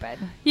it's stupid?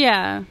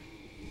 yeah.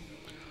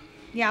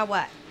 Yeah.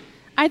 What?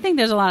 I think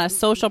there's a lot of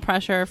social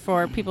pressure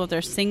for people if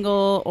they're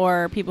single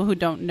or people who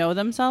don't know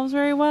themselves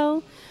very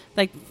well,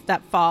 like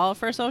that fall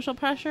for social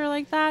pressure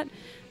like that.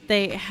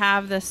 They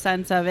have this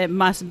sense of it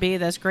must be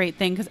this great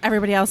thing because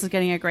everybody else is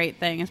getting a great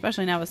thing,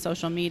 especially now with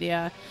social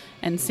media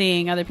and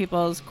seeing other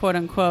people's quote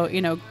unquote,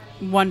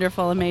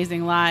 wonderful,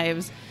 amazing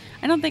lives.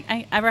 I don't think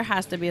I ever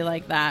has to be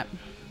like that.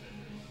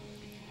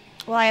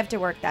 Well, I have to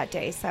work that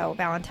day, so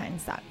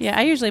Valentine's sucks. Yeah,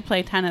 I usually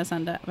play tennis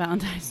on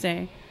Valentine's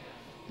Day.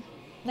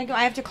 Like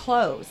I have to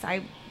close.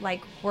 I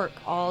work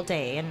all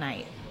day and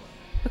night.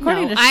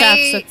 According No, to chefs,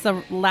 I it's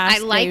the last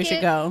day like you should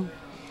it go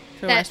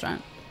to a that-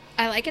 restaurant.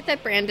 I like it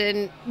that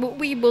Brandon,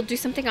 we will do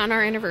something on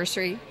our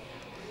anniversary,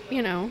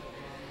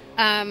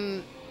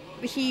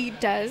 he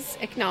does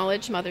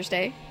acknowledge Mother's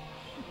Day.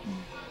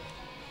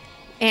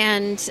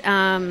 And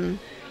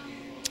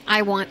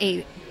I want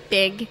a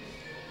big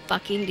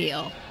fucking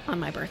deal on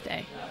my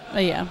birthday.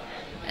 Yeah.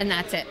 And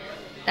that's it.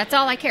 That's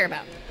all I care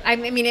about. I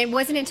mean, it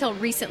wasn't until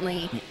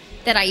recently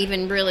that I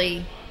even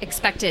really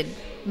expected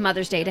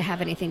Mother's Day to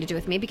have anything to do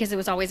with me, because it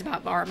was always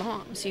about our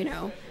moms,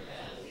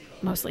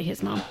 mostly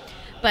his mom.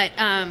 But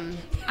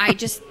I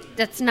just,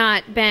 that's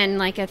not been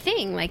like a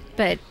thing. Like,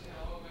 but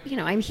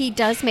he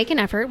does make an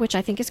effort, which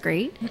I think is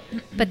great.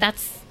 But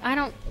I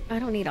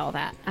don't need all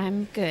that.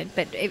 I'm good.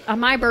 But on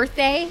my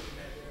birthday,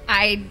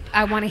 I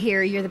want to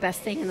hear you're the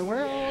best thing in the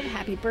world.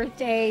 Happy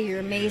birthday. You're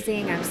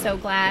amazing. I'm so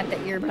glad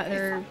that your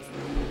mother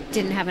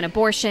didn't have an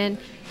abortion.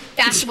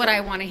 That's what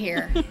I want to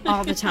hear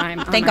all the time.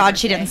 Thank God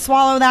she didn't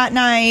swallow that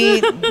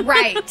night.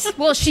 Right.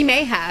 Well, she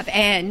may have.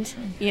 And,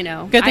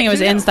 Good thing it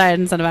was inside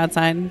instead of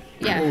outside.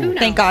 Yeah. Who knows?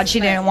 Thank God she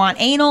didn't want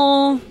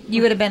anal.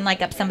 You would have been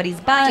like up somebody's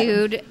butt.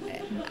 Dude,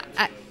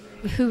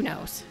 who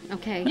knows?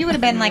 Okay. You would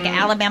have been like an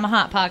Alabama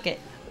Hot Pocket.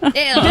 Ew.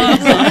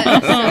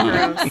 That's so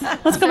gross.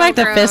 Let's go back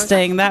to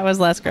fisting. That was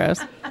less gross.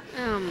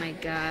 Oh, my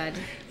God.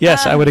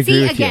 Yes, I would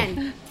agree with again,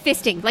 you.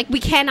 Fisting. Like, we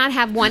cannot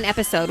have one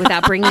episode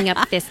without bringing up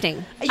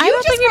fisting.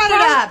 You just brought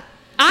it up.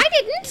 I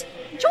didn't.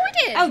 Joy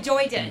did. Oh,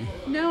 Joy did.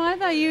 No, I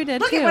thought you did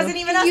Look, too. it wasn't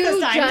even us You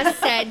this time. just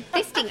said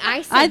fisting.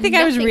 I think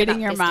I was nothing reading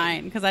about your fisting.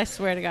 mind, because I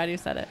swear to God you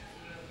said it.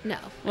 No.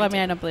 Well, I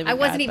mean, I don't believe in I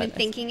wasn't God, even but-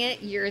 thinking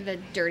it. You're the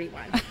dirty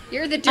one.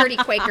 You're the dirty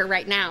Quaker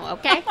right now,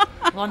 okay?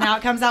 Well, now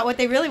it comes out what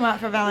they really want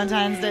for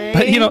Valentine's Day.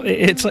 But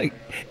it's like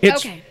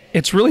Okay.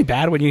 it's really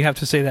bad when you have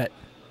to say that.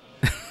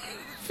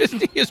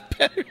 Fisting is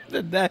better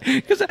than that,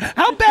 because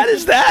how bad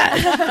is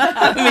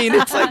that? I mean,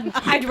 it's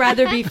like I'd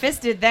rather be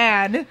fisted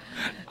than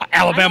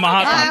Alabama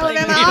Hot Pocket.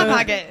 Alabama Hot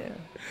Pocket.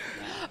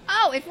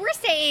 Oh, if we're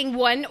saying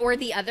one or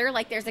the other,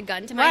 like there's a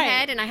gun to my Right.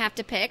 head and I have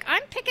to pick,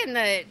 I'm picking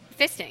the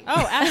fisting.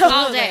 Oh, absolutely.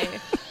 All day.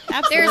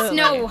 Absolutely. There's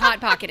no hot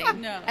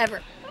pocketing. No.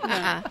 Ever.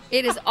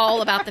 It is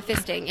all about the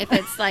fisting. If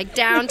it's like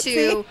down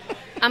to,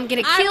 I'm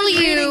going to I kill was you,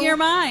 reading your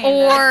mind.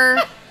 or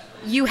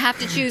you have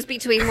to choose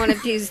between one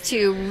of these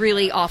two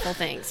really awful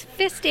things.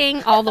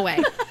 Fisting all the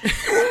way.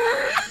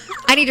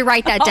 I need to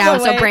write that down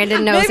so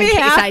Brandon knows Maybe in case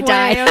I halfway,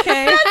 die.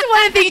 Okay. That's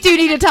one of the things you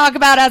need to talk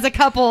about as a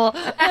couple.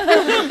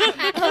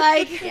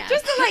 Yeah.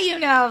 Just to let you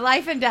know,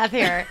 life and death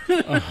here.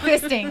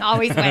 Fisting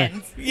always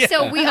wins.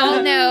 So we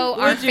all know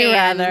our Would you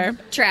fan, rather?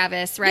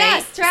 Travis, right?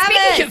 Yes, Travis.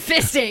 Speaking of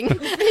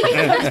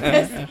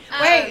fisting.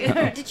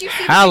 Wait. Did you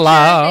see the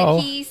Hello.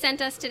 picture that he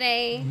sent us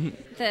today?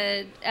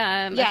 The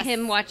of Yes.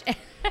 him watch.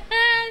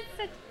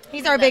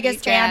 He's our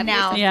biggest fan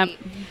now. Yep.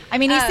 I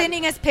mean, he's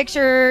sending us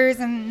pictures,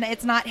 and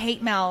it's not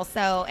hate mail,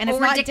 and it's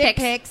Or not dick dick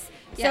pics. pics.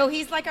 Yeah. So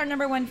he's like our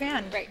number one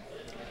fan. Right.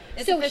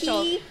 It's So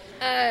official. he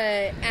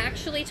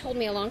actually told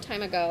me a long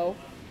time ago,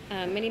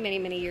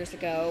 many years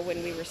ago,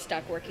 when we were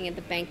stuck working at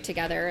the bank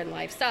together and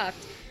life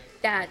sucked,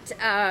 that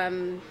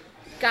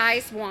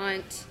guys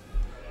want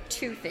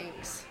two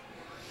things,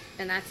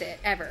 and that's it,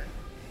 ever.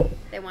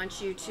 They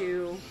want you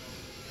to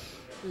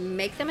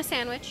make them a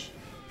sandwich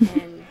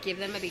and give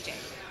them a BJ.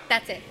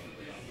 That's it.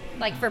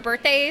 Like for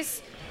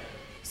birthdays,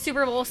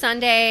 Super Bowl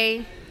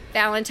Sunday,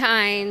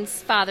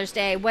 Valentine's, Father's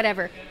Day,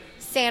 whatever.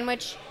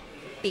 Sandwich,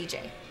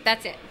 BJ.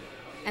 That's it.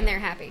 And they're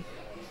happy.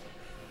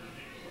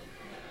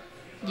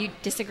 You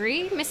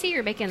disagree, Missy?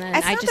 You're making the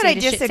It's not just that I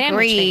need a shit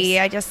sandwich disagree. face.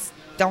 I just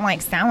don't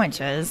like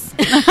sandwiches.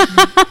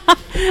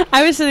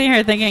 I was sitting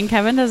here thinking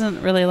Kevin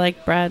doesn't really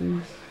like bread.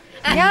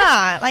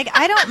 Yeah, like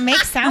I don't make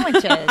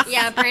sandwiches.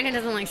 Yeah, Brandon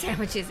doesn't like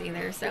sandwiches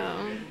either, so.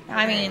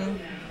 I mean,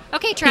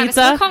 Okay, Travis,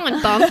 Pizza? we're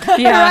calling bunk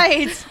Yeah.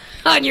 right.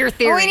 on your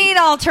theory. We need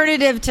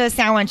alternative to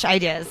sandwich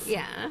ideas.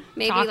 Yeah,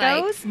 maybe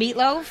Tacos,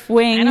 meatloaf,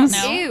 Wings. I don't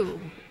like, know. ew.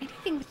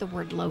 Anything with the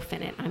word loaf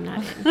in it, I'm not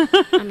in.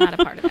 I'm not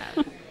a part of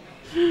that.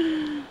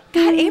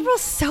 God,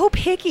 April's so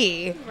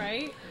picky.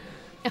 Right?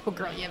 Oh,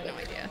 girl, you have no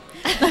idea.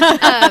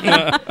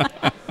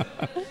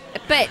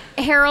 But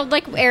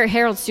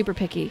Harold's super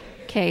picky.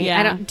 Okay,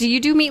 Yeah. do you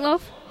do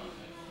meatloaf?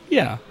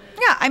 Yeah.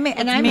 Yeah, I make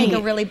I make a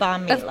meat. really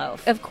bomb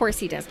meatloaf. Of course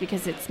he does,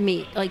 because it's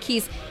meat. Like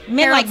Men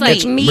Harold's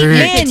like meat. meat and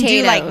Men do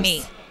potatoes. like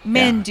meat.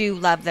 Men Yeah. do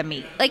love the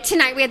meat. Like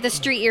tonight we had the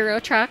street Euro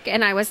truck,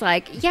 and I was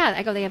like, yeah.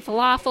 I go, they have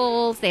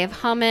falafels, they have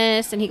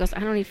hummus, and he goes, I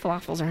don't need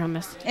falafels or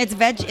hummus. It's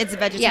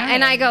vegetarian. Yeah,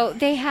 and I go,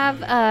 they have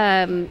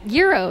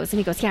gyros, and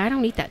he goes, yeah, I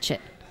don't eat that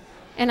shit.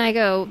 And I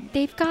go,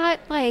 they've got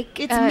like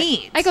It's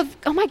meat. I go,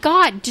 oh my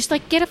god, just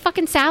like get a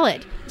fucking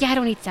salad. Yeah, I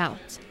don't eat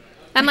salads.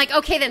 I'm like,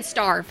 okay, then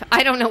starve.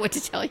 I don't know what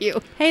to tell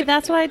you. Hey,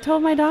 that's what I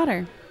told my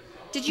daughter.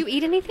 Did you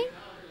eat anything?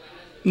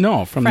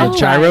 No, from French the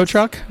gyro fries.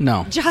 truck?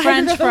 No.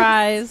 French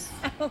fries.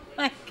 Oh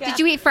my God. Did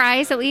you eat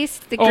fries at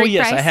least? The Oh, Greek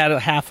yes. fries? I had a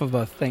half of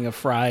a thing of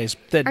fries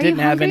that Are you didn't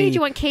have hungry? any. Do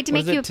you want Kate to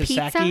was make you it a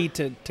pizza? tzatziki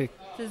to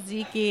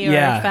Tzatziki or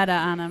Yeah. feta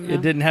on them.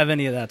 It didn't have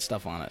any of that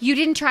stuff on it. You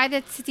didn't try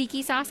the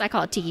tzatziki sauce? I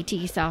call it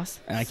tiki sauce.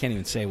 And I can't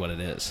even say what it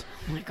is.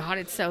 Oh my god,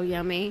 it's so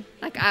yummy.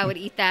 Like I would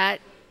eat that.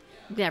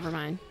 Never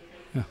mind.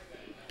 Yeah.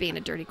 Being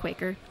a dirty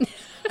Quaker.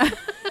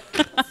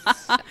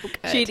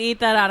 She'd eat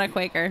that on a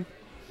Quaker.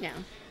 Yeah.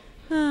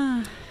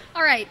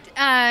 All right,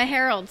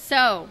 Harold.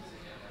 So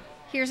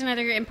here's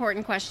another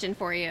important question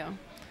for you.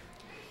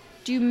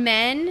 Do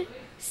men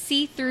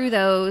see through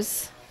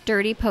those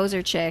dirty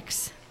poser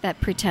chicks that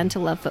pretend to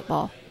love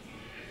football?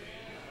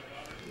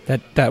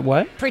 That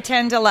what?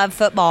 Pretend to love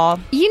football.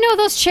 You know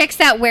those chicks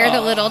that wear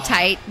the little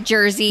tight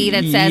jersey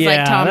that says like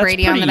Yeah, Tom that's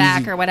Brady on the pretty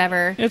back easy. or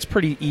whatever. It's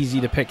pretty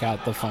easy to pick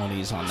out the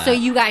phonies on that. So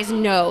you guys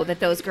know that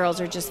those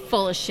girls are just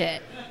full of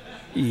shit.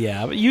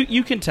 Yeah, but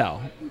you can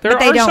tell. But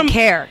they don't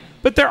care.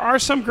 But there are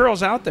some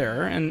girls out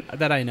there and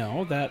that I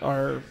know that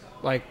are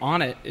like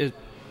on it,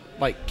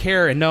 like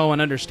care and know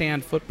and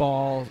understand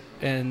football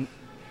and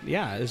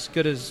yeah, as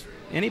good as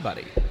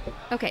anybody.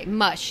 Okay,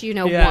 Mush, you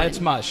know Yeah, one. it's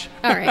Mush.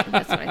 All right,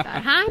 that's what I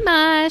thought. Hi,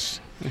 Mush.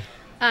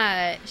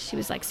 She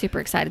was like super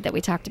excited that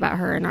we talked about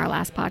her in our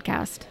last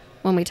podcast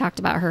when we talked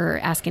about her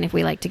asking if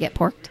we like to get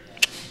porked.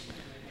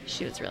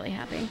 She was really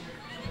happy.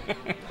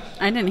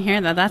 I didn't hear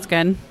that. That's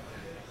good.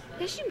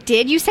 Yes, you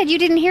did. You said you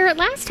didn't hear it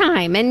last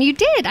time, and you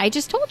did. I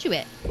just told you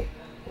it.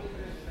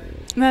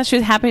 No, she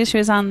was happy she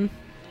was on.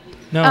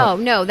 No. Oh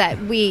no,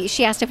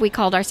 she asked if we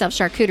called ourselves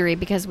charcuterie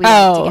because we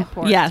like to get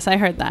porked. yes, I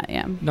heard that.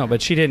 Yeah. No,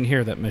 but she didn't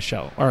hear that Mush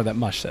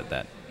said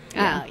that.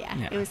 Oh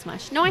yeah, it was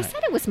Mush. No, I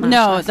said it was Mush.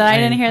 No, last that I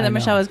time. didn't hear I that know.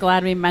 Michelle was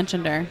glad we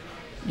mentioned her.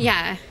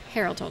 Yeah,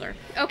 Harold told her.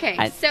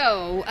 Okay,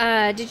 so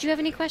did you have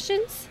any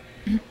questions?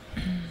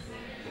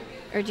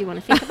 Or do you want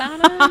to think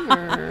about them?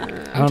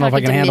 Or I don't know if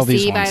I can handle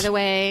these Missy, by ones. the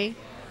way.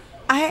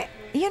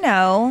 You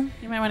know,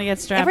 You might want to get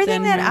strapped everything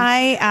in that here.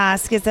 I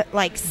ask is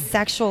like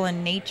sexual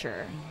in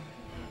nature.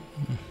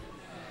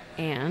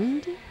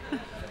 And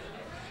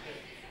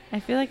I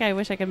feel like I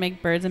wish I could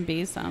make birds and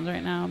bees sounds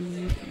right now. I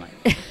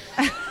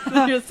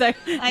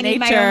need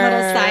my own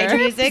little side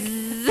music.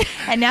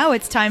 And now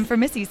it's time for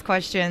Missy's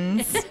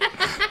questions.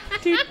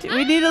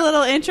 We need a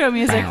little intro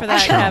music for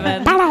that,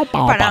 Kevin.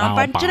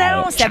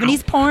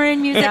 70s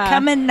porn music Yeah.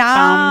 coming Boom,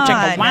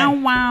 chicka,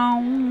 on.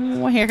 wow,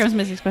 wow. Here comes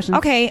Missy's question.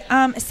 Okay,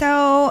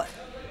 so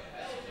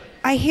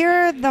I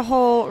hear the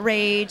whole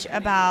rage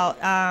about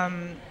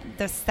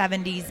the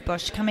 70s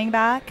Bush coming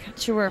back.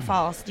 True or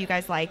false? Do you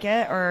guys like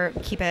it or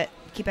keep it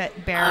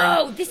bare?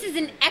 oh, this is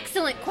an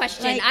excellent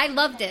question. Like, I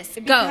love this.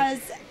 Go.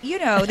 Because,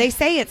 they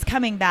say it's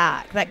coming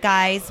back, that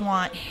guys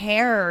want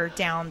hair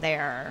down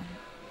there.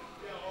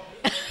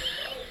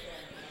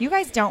 You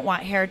guys don't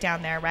want hair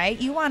down there, right?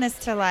 You want us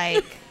to,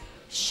 like,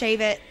 shave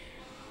it,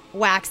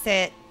 wax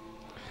it,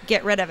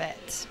 get rid of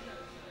it.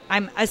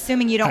 I'm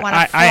assuming you don't want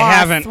to floss I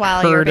haven't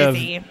while you're heard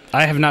busy.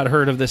 I have not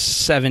heard of this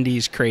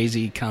 70s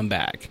crazy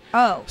comeback.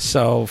 Oh.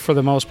 So for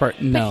the most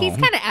part, no. But he's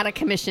kind of out of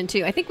commission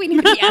too. I think we need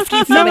to be asking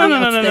no, somebody no,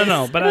 no, else no, no, this.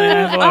 no. But I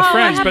have a lot of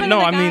friends. But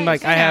no, I mean,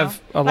 like I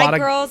have a lot of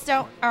girls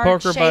aren't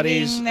poker shaving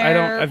buddies.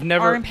 their I've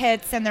never-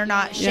 armpits and they're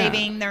not Yeah.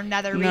 shaving their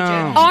nether No.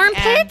 regions.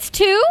 Armpits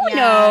too? Yes.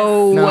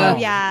 No. No.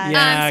 Yeah.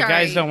 Yeah, I'm sorry.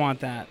 guys don't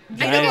want that. I Guys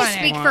think I want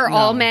speak want- for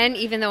all no. men,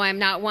 even though I'm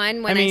not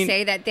one, when I mean-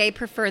 say that they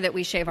prefer that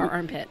we shave our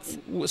armpits.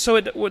 So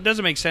it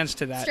doesn't make sense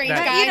to that. Strange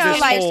that guys you know, are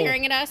like-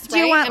 staring at us. Do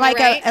you right? want Am I like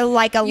right? a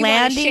like a You want a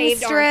landing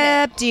shaved strip?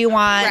 armpit. Do you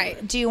want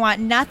Right. do you want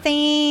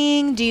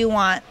nothing? Do you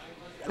want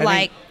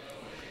like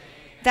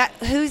that?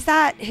 Who's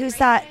that?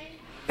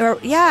 Or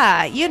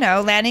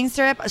landing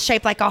strip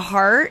shaped like a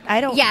heart.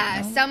 I don't.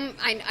 Yeah, know.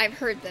 I've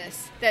heard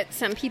this that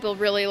some people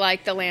really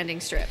like the landing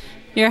strip.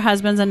 Your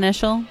husband's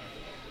initial?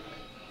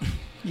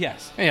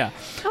 Yes. Yeah.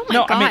 Oh my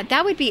No, god, I mean,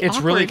 that would be it's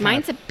awkward. really kind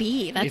Mine's of- a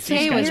B. That's It's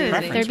these so guys' weird.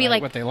 preference, There'd be right,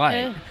 like what they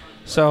like. ugh.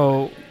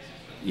 So,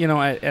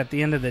 at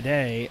the end of the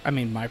day, I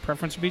mean, my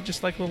preference would be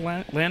just like a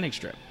little landing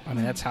strip. I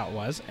mean, that's how it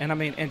was. And I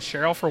mean, and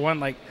Cheryl, for one,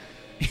 like,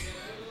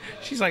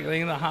 she's like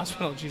laying in the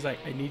hospital. And she's like,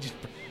 I need you.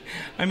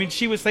 I mean,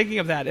 she was thinking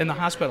of that in the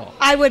hospital.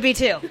 I would be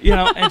too.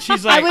 And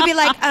she's like, I would be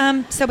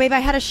like, so babe, I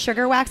had a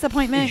sugar wax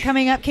appointment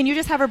coming up. Can you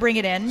just have her bring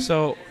it in?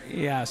 So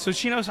yeah, so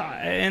she knows,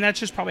 and that's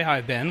just probably how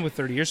I've been with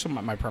 30 years. So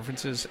my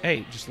preference is,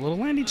 hey, just a little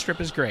landing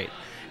strip is great.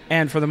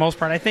 And for the most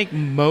part, I think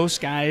most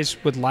guys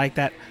would like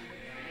that.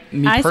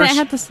 I say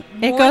it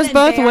More goes than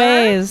both bare?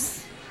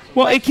 ways.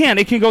 Well, it can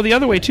go the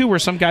other way too, where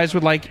some guys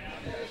would like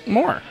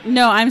more.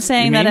 No, I'm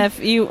saying You that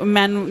mean? if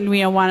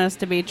men want us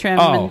to be trim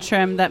and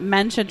trim, that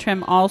men should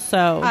trim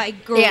also. I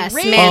agree. Yes,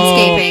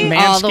 manscaping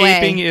all the way.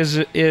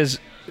 Manscaping is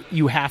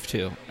you have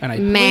to, and I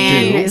do.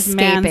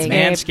 Manscaping.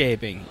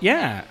 Manscaping.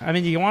 Yeah, I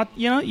mean, you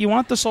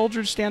want the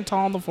soldier to stand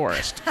tall in the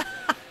forest.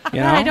 You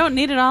know? I don't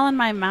need it all in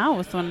my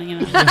mouth when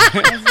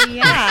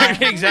Yeah.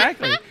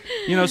 Exactly.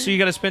 So you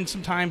got to spend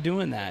some time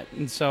doing that.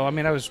 And so, I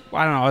mean, I was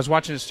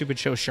watching a stupid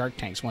show, Shark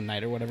Tanks, one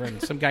night or whatever,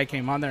 and some guy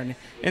came on there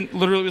and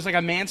literally it was like a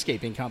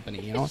manscaping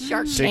company.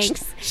 Shark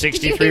Tanks.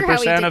 Did you 63% hear how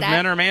he did of that?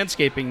 men are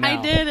manscaping now.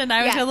 I did, and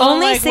I was Yeah. a little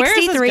Only like, where is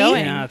this 63?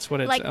 going? Yeah, that's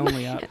what it's Like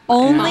only up.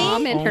 Only?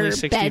 Mom and Only her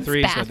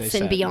 63 beds, is what they baths,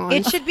 said. and beyond.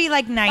 It should be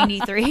like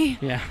 93.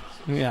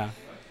 Yeah.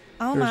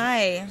 Oh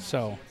my.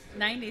 So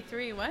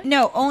 93, what?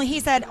 No, he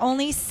said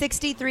only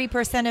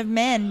 63% of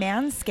men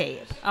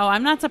manscape. Oh,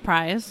 I'm not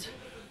surprised.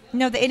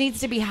 No, it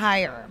needs to be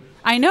higher.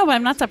 I know, but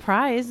I'm not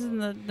surprised.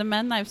 And the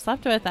men I've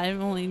slept with, I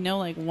only know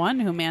like one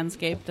who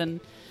manscaped,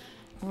 and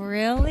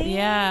Really?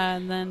 yeah,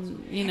 and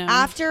then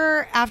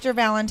After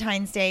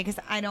Valentine's Day, because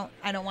I don't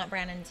want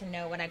Brandon to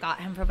know what I got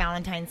him for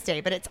Valentine's Day,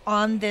 but it's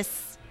on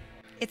this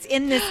It's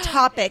in this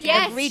topic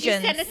Yes, of she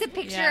regions. sent us a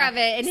picture Yeah. of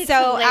it, and it's So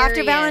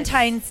after hilarious.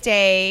 Valentine's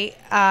Day,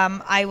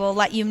 I will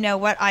let you know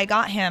what I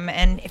got him.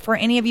 And for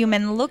any of you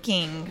men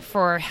looking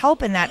for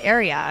help in that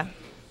area,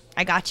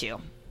 I got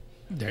you.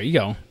 There you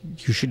go.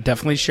 You should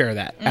definitely share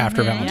that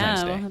after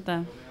Valentine's Yeah, Day. we'll have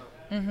to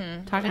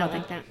talk I about don't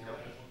like that.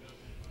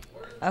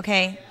 that.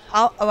 Okay,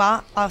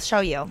 I'll show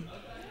you.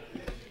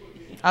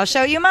 I'll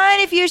show you mine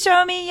if you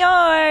show me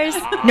yours.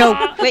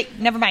 No, wait,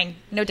 never mind.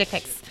 No dick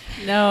pics.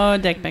 No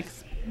dick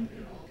pics.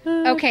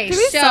 Okay, Did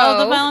we so solve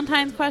the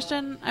Valentine's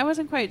question? I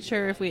wasn't quite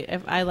sure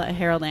if I let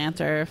Harold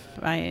answer,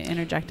 if I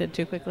interjected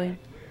too quickly.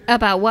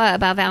 about what?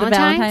 About The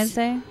Valentine's? Valentine's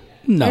Day?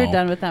 No. We're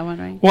done with that one,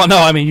 right? Well, no,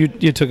 I mean,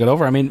 you took it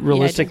over. I mean, did.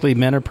 realistically,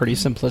 men are pretty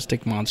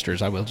simplistic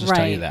monsters. I will just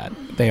tell you Right.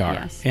 that. They are.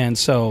 Yes. And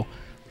so,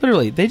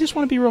 literally, they just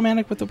want to be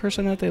romantic with the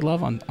person that they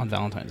love on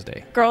Valentine's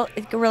Day.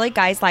 Really,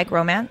 guys like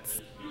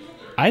romance?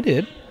 I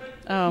did.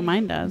 Oh,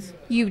 mine does.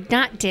 You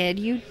not did.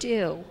 You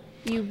do.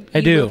 I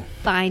you do. will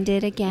find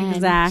it again.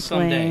 Exactly.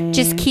 Someday.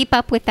 Just keep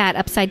up with that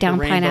upside down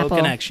The Rainbow pineapple.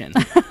 Connection.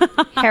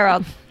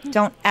 Harold,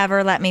 don't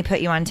ever let me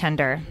put you on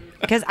Tinder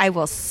because I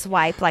will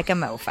swipe like a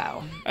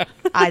mofo.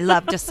 I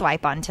love to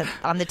swipe on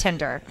the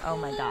Tinder. Oh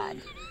my God.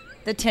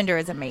 The Tinder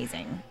is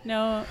amazing.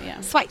 No, yeah.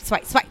 Swipe,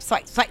 swipe, swipe,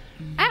 swipe, swipe.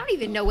 I don't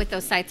even know what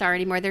those sites are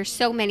anymore. There's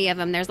so many of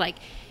them. There's like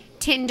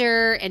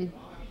Tinder and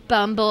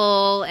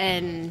Bumble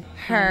and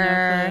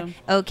Her,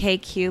 No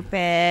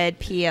OkCupid,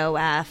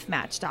 POF,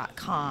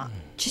 Match.com.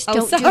 just Oh,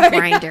 don't sorry. do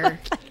Grinder.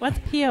 What's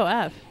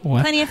POF?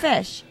 What? Plenty of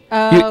fish.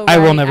 Oh, I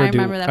will right. never do.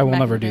 remember that I from will back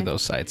never in the do day.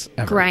 those sites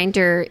ever.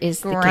 Grinder is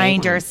the game.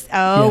 Grinders.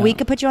 Oh, Yeah. we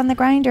could put you on the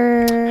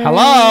grinder.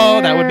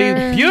 Hello, that would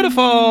be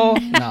beautiful.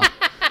 No.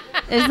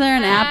 Is there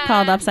an app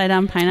called Upside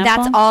Down Pineapple?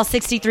 That's all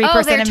 63%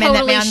 Oh, there of men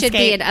totally that should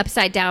be an manscape.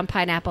 upside down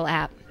pineapple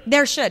app.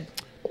 There should.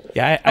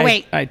 Yeah, Oh,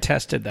 wait. I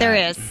tested that. There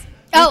is.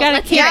 Oh, gotta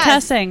let's keep hear it.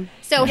 testing.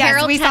 So Yes,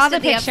 Harold we saw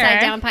tested the the picture.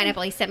 upside down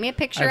pineapple. He sent me a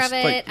picture I of was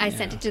it. like, I yeah.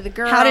 sent it to the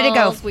girls. How did it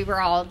go? We were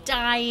all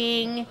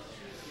dying.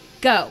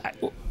 Go.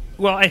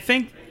 Well, I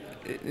think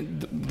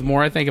the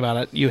more I think about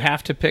it, you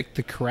have to pick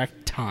the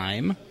correct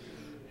time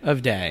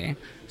of day.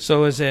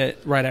 So is it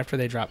right after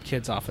they drop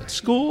kids off at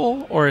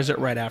school, or is it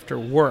right after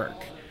work?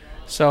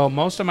 So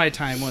most of my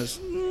time was,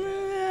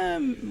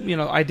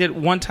 I did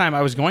one time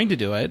I was going to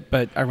do it,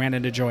 but I ran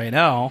into Joy and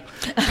Elle.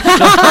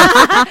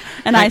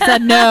 And I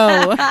said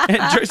no. And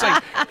Joy's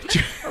like,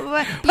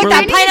 Put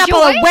that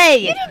pineapple Joy? away.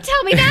 You didn't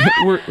tell me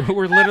that.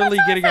 we're literally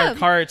getting our awesome.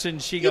 carts,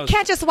 and she You goes,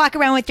 can't just walk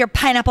around with your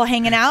pineapple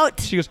hanging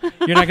out. you're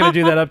not going to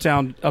do that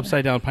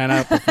upside down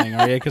pineapple thing,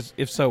 are you? Because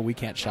if so, we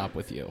can't shop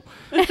with you.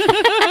 You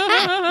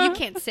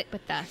can't sit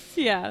with us.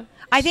 Yeah.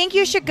 I think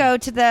you should go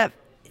to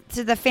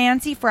the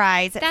Fancy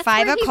Fries at That's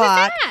 5 where he was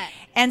o'clock at.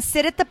 and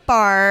sit at the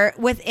bar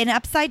with an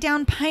upside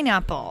down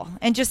pineapple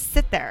and just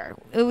sit there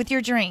with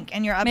your drink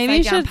and your upside Maybe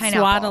you down should pineapple.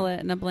 swaddle it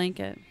in a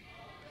blanket.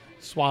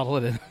 Swaddle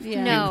it in.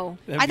 Yeah. No.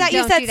 I thought you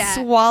Don't said do that.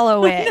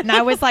 swallow it, and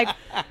I was like,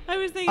 I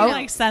was thinking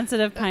like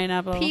sensitive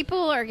pineapple.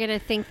 People are going to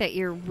think that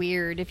you're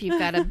weird if you've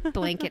got a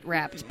blanket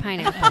wrapped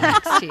pineapple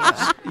next to you.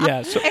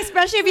 Yeah. So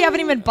especially if you haven't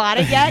even bought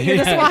it yet, you're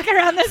just Yeah. walking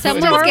around the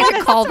Someone's store going with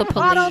to a call the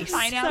swaddled police.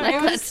 pineapple.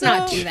 Let's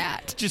not do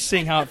that. just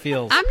seeing how it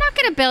feels. I'm not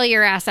going to bail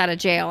your ass out of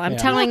jail. I'm Yeah.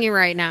 telling you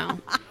right now.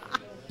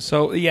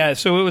 So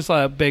it was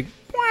a big.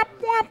 Wah,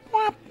 wah,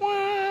 wah,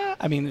 wah.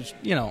 I mean,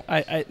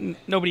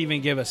 nobody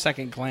even gave a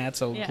second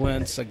glance, a Yeah.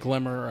 glance, a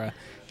glimmer, or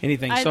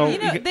anything. I, so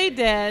they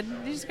did.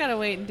 You just gotta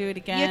wait and do it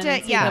again. You have to-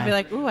 and see. yeah. They'll be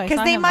like, "Ooh, I Because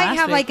saw they him might last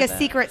have week like a with it."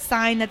 secret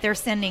sign that they're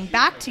sending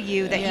back to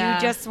you that Yeah.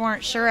 you just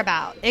weren't sure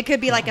about. It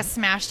could be like a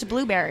smashed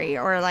blueberry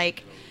or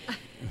like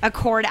a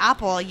cord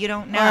apple. You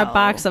don't know. or a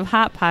box of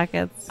Hot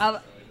Pockets.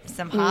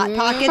 Some hot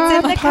pockets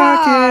in the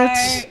car.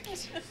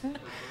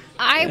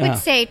 I Yeah. would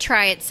say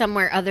try it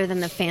somewhere other than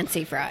the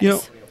Fancy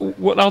Fries.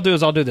 what I'll do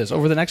is I'll do this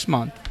over the next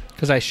month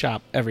because I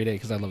shop every day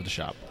because I love to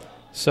shop.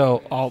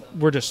 So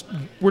we're just do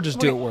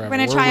it wherever. We're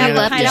gonna We're try out really- the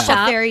love to pineapple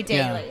shop. fairy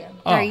Yeah. daily.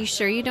 Oh, Are you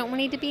sure you don't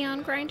need to be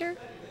on Grinder?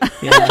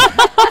 yeah.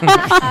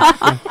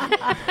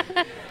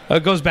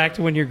 It goes back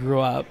to when you grew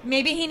up.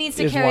 Maybe he needs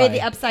to Is carry why.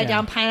 the upside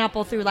down Yeah.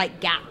 pineapple through like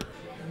Gap.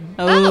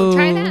 Oh,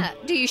 try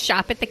that. Do you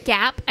shop at the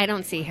Gap? I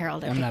don't see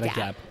Harold at I'm the not a Gap.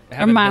 Gap. I Or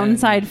haven't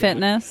Mountainside been.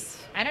 Fitness.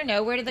 I don't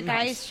know. Where do the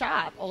guys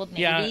shop? Old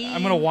Navy. Yeah,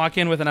 I'm gonna walk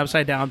in with an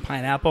upside down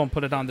pineapple and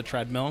put it on the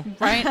treadmill.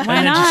 Right? And Why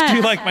then not? just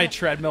do like my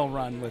treadmill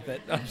run with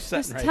it. I'm sitting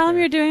Just right tell them there.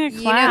 you're doing a You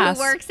know class.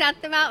 who works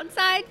at the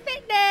Mountainside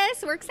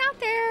Fitness? Works out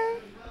there.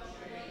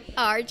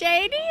 RJ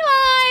and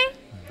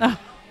Eli.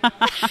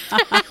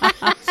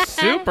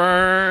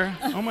 Super.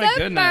 Oh my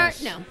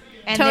goodness. No.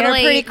 And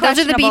Totally. They're pretty Those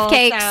are the questionable,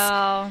 beefcakes.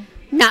 so-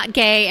 Not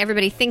gay.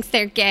 Everybody thinks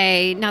they're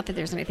gay. Not that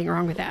there's anything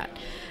wrong with that.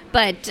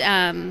 But,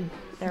 they're-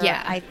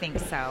 yeah. I think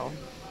so.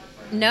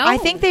 No. I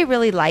think they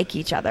really like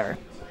each other.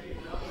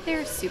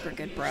 they're super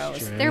good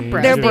bros. They're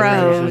bros. They're Big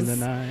bros. In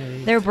the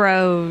night. They're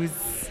bros.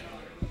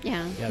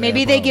 Yeah. Yeah,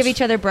 Maybe they're they give bros.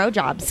 each other bro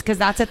jobs because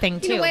that's a thing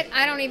too. You know what?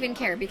 I don't even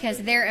care because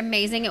they're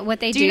amazing at what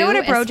they do. Do you know what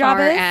a bro as job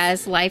far is?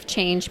 as life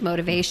change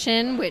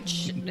motivation,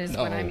 which is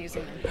what No. I'm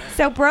using.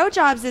 So bro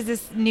jobs is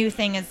this new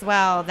thing as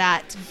well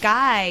that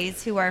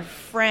guys who are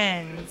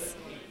friends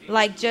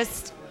Like,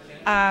 just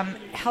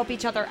help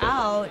each other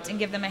out and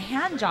give them a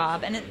hand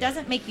job. And it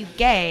doesn't make you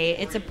gay.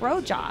 It's a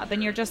bro job.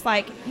 And you're just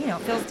like, you know,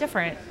 it feels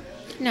different.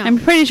 No. I'm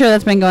pretty sure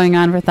that's been going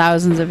on for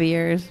thousands of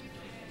years.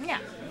 Yeah.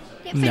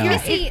 Yeah, No.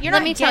 Missy, You're let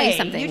not me tell you gay.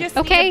 something. You just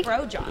okay? need a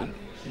bro job.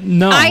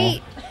 No.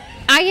 I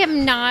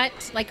am not,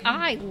 like,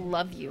 I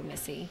love you,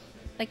 Missy.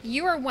 Like,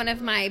 you are one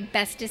of my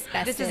bestest.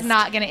 This is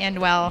not going to end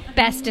well.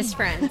 bestest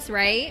friends,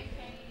 right?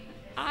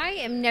 I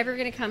am never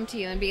going to come to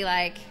you and be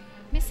like,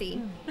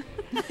 Missy,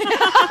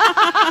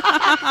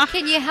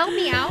 can you help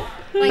me out?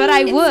 Like, But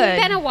I it's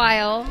would. been a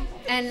while,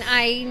 and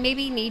I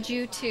maybe need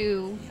you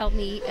to help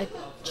me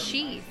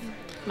achieve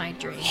my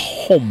dream.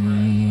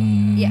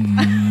 Yeah.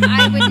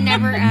 I would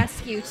never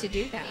ask you to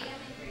do that.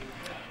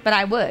 But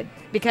I would,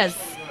 because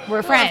we're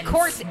Well, friends. of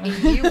course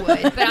you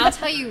would. But I'll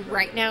tell you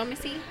right now,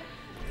 Missy,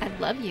 I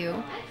love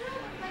you.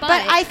 But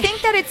I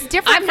think that it's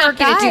different I'm for not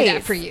guys. gonna do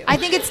that for you. I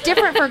think it's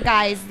different for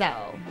guys,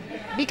 though.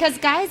 Because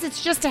guys,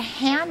 it's just a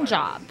hand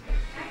job.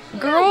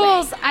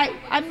 Girls,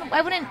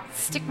 I wouldn't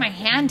stick my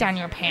hand down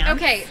your pants.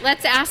 Okay,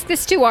 let's ask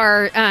this to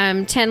our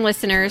 10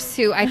 listeners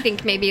who I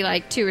think maybe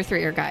like 2 or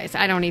 3 are guys.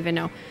 I don't even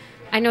know.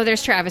 I know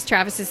there's Travis.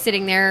 Travis is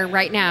sitting there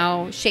right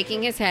now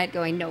shaking his head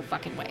going, no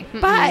fucking way.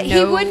 But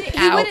No, he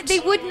wouldn't, they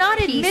would not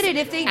Peace admit it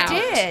if they out.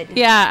 did.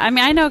 Yeah, I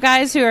mean, I know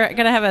guys who are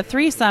going to have a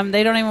threesome.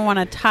 They don't even want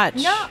to touch.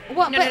 No,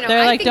 well, No, but no, no.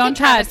 They're I like, think "Don't that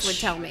Travis touch." would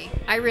tell me.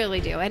 I really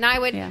do. And I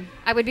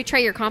would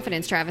betray your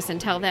confidence, Travis, and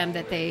tell them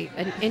that they,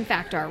 in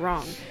fact, are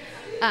wrong.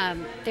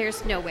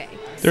 There's no way.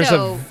 There's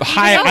So, a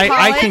high. even though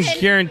I can Kevin-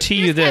 guarantee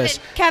you here's this.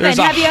 Kevin, There's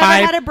a have you high.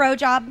 ever had a bro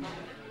job?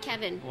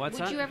 Kevin, What's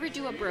would that? you ever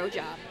do a bro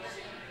job?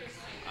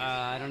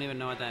 I don't even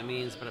know what that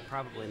means, but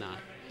probably not.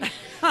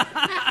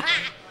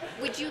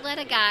 Would you let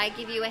a guy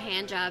give you a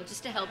hand job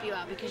just to help you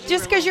out because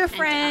Just because you're pent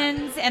up?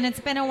 friends and it's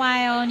been a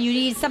while and you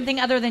need something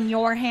other than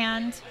your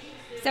hand.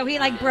 So he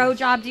like bro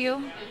jobbed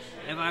you?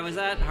 If I was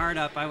that hard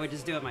up, I would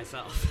just do it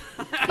myself.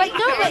 But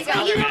no,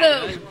 but you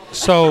Boom.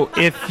 So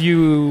if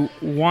you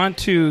want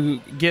to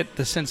get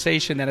the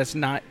sensation that it's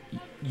not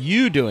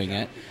you doing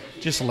it,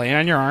 just lay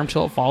on your arm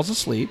till it falls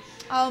asleep,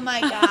 Oh my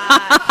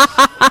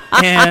god.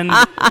 and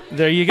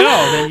there you go.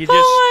 Then you just.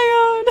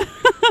 Oh my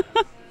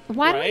god.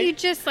 Why don't Right? you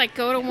just like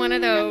go to one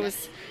of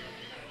those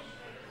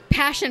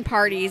passion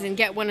parties and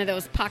get one of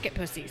those pocket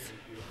pussies?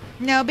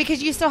 No,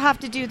 because you still have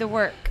to do the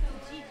work.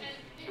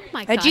 Oh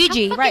my A God,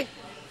 Gigi, how fucking, right.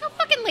 How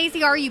fucking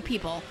lazy are you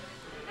people?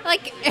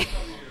 Like,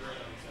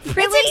 It's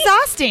really?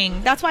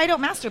 exhausting. That's why I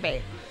don't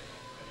masturbate.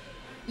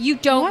 You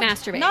don't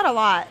masturbate. Not a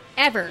lot.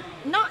 Ever.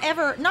 Not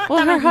ever. Not Well,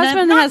 that her I'm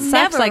husband not has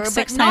sex, never, like, but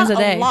 6 not times a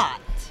day. A lot.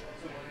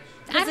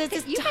 I Because don't it's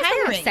think- you just guys don't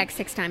tiring. have sex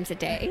 6 times a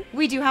day.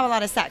 We do have a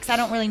lot of sex. I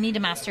don't really need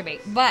to masturbate.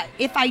 But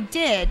if I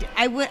did,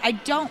 I would. I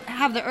don't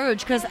have the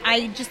urge because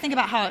I just think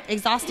about how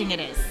exhausting it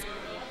is.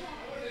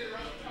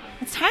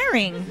 It's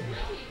tiring.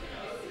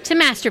 To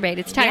masturbate,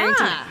 it's tiring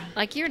to me. Yeah.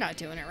 Like, you're not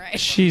doing it right.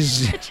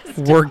 She's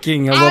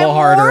working a little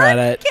harder at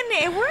it.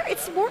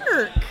 It's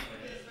work.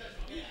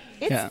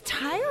 It's Yeah.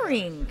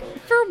 tiring.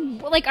 For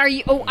like, are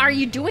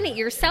you doing it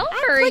yourself or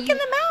I'm are clicking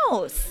you? the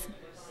mouse.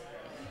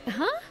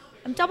 Huh?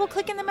 I'm double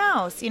clicking the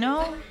mouse. You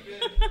know.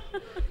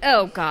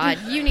 Oh God,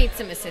 you need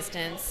some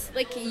assistance.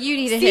 Like, you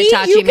need a See,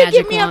 Hitachi you could magic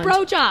give me wand. a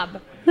bro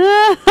job.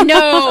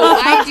 No,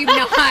 I do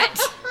not.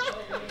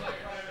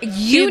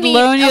 You She'd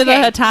loan you the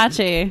okay.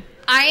 Hitachi.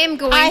 I am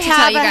going I to tell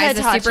have you a guys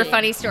a super Hitachi.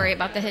 funny story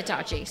about the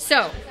Hitachi.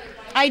 So,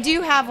 I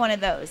do have one of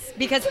those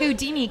because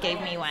Houdini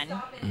gave me one.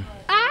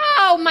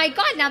 oh my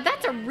God, now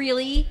that's a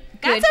really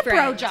good That's a friend.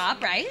 bro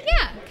job, right?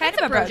 Yeah, Kind that's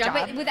of a a bro bro job,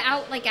 job. but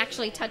without like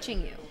actually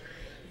touching you.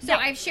 So Yeah.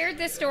 I've shared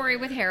this story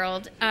with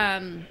Harold.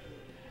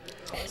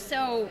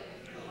 So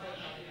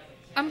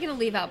I'm going to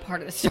leave out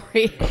part of the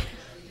story,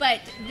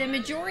 but the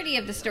majority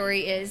of the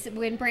story is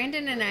when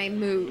Brandon and I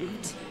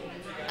moved.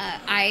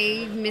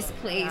 I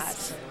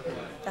misplaced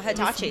The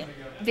Hitachi.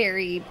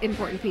 very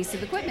important piece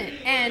of equipment,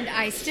 and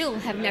I still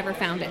have never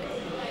found it.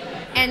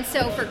 And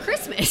so for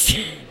Christmas,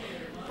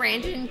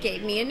 Brandon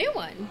gave me a new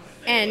one,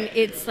 and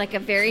it's like a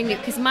very new,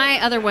 because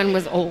my other one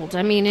was old.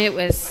 I mean, it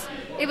was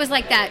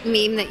like that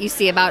meme that you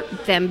see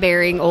about them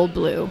burying Old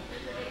Blue.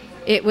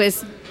 It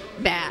was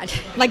bad.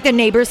 Like the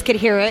neighbors could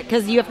hear it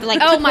because you have to like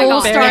Oh my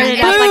God. start it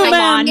up like a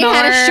lawnmower. It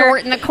had a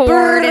short in the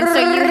cord, and so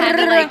you had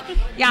to like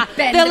Yeah,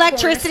 bend the cord a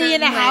electricity in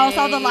the certain house,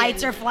 all the way,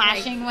 lights are and,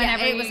 flashing like,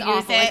 whenever it you was use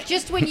awful. it. Like,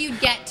 just when you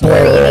get to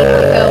where you need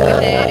to go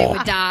with it, it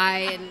would die,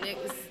 and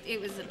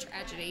it was a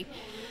tragedy.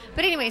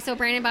 But anyway, so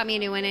Brandon bought me a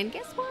new one, and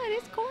guess what?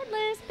 It's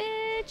cordless,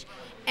 bitch.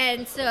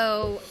 And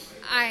so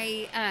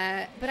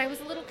but I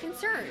was a little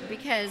concerned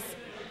because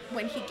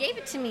when he gave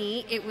it to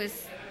me, it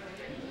was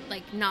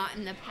like not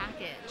in the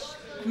package.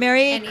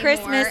 Merry anymore,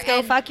 Christmas, go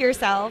and- fuck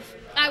yourself.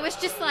 I was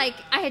just like,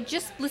 I had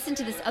just listened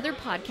to this other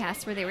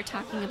podcast where they were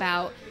talking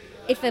about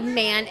if a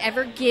man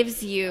ever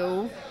gives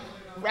you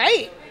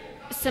Right.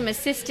 some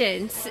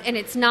assistance and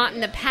it's not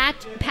in the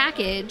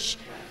package,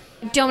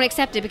 don't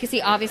accept it because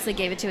he obviously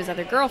gave it to his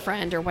other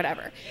girlfriend or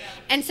whatever.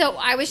 And so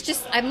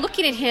I'm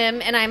looking at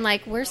him and I'm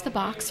like, where's the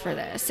box for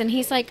this? And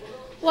he's like,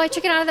 well, I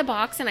took it out of the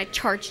box and I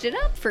charged it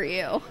up for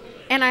you.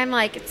 And I'm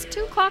like, it's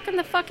 2:00 in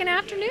the fucking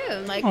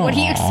afternoon. Like, what do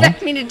you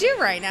expect me to do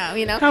right now?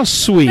 You know? How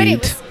sweet. But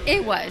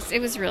it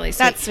was really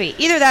sweet. That's sweet.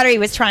 Either that or he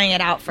was trying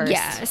it out first.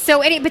 Yeah.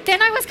 So, but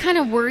then I was kind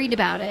of worried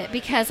about it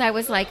because I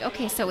was like,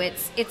 okay, so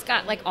it's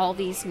got like all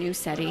these new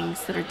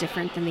settings that are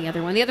different than the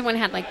other one. The other one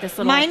had like this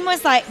little. Mine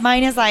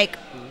is like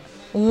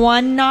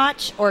 1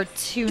 notch or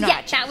 2 notch.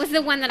 Yeah, that was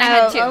the one that I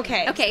had too.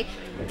 Okay. Okay.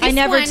 I This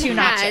never one 2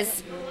 notches.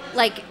 has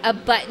like a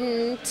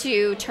button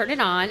to turn it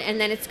on, and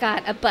then it's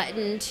got a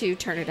button to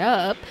turn it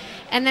up,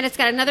 and then it's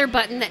got another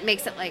button that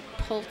makes it like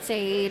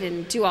pulsate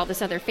and do all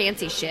this other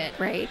fancy shit,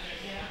 right?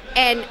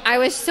 And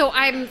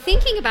I'm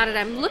thinking about it.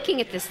 I'm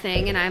looking at this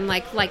thing, and I'm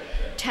like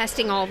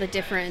testing all the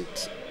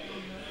different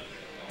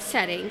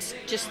settings,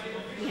 just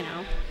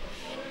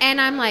and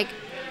I'm like,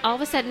 all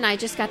of a sudden, I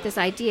just got this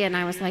idea, and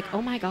I was like,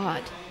 oh my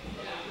god.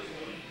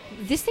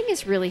 This thing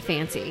is really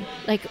fancy.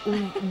 Like,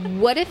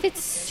 what if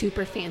it's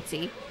super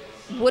fancy?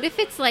 What if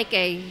it's like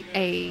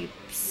a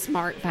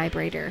smart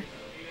vibrator?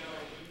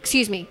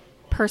 Excuse me,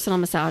 personal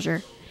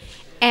massager.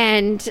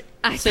 And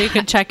so you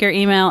could check your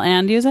email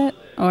and use it,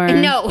 or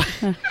no?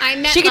 I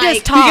meant she could like,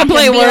 just talk you can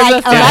play and be words like,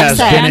 with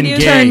Alexa, Has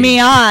been turn me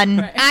on.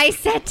 I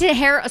said to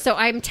Harold. So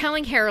I'm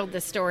telling Harold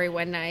this story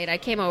one night. I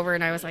came over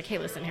and I was like, "Hey,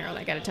 listen, Harold,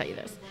 I got to tell you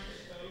this."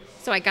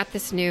 So I got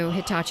this new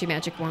Hitachi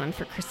magic wand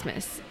for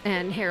Christmas,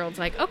 and Harold's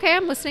like, "Okay,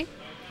 I'm listening."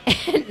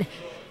 And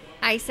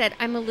I said,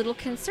 I'm a little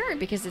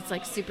concerned because it's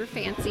like super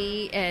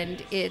fancy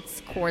and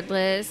it's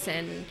cordless.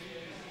 And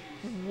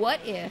what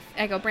if,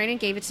 I go, Brandon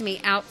gave it to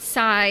me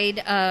outside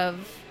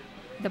of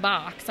the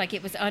box, like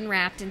it was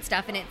unwrapped and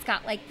stuff. And it's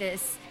got like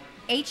this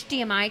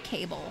HDMI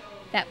cable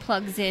that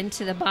plugs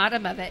into the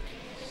bottom of it.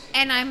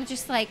 And I'm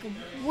just like,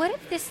 what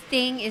if this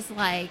thing is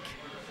like,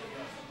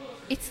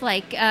 it's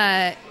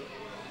got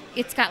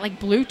like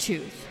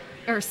Bluetooth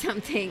or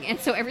something. And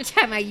so every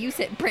time I use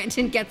it,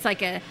 Brandon gets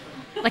like a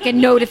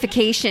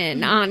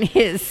notification on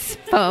his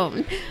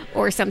phone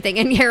or something.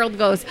 And Harold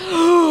goes,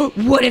 oh,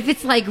 what if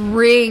it's like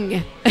Ring?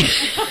 And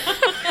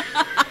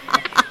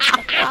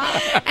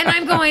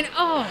I'm going,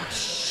 oh,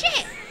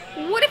 shit.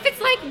 What if it's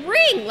like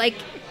Ring? Like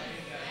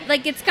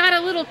it's got a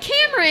little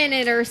camera in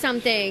it or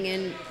something.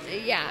 And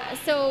yeah,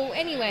 so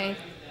anyway.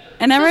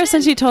 And ever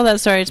since you told that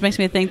story, it makes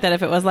me think that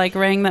if it was like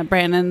Ring, that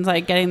Brandon's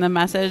like getting the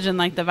message and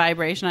like the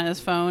vibration on his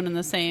phone in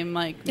the same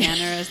like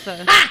manner as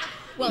the...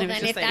 Well,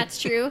 then if that's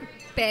true,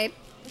 babe,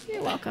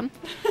 you're welcome.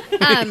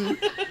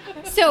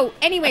 So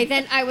anyway,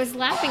 then I was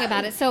laughing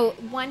about it. So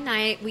one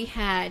night we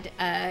had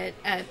a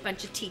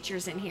bunch of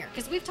teachers in here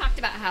because we've talked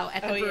about how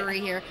at the brewery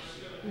here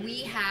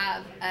we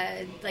have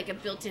a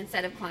built-in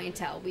set of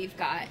clientele. We've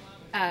got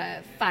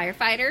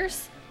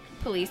firefighters,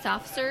 police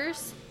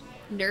officers,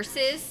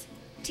 nurses,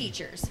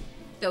 teachers.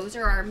 Those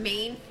are our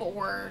main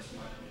 4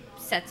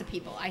 sets of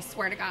people. I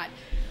swear to God.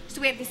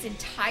 So we have this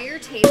entire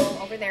table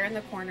over there in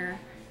the corner.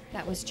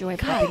 That was Joy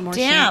popping more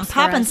Damn, champs for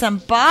popping us. some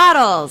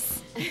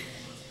bottles.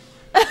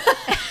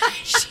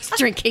 She's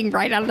drinking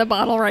right out of the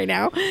bottle right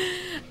now.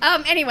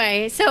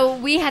 Anyway, so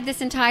we had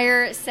this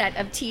entire set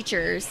of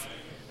teachers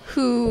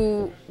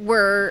who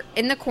were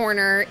in the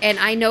corner, and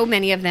I know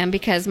many of them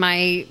because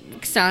my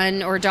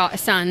sons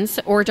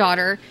or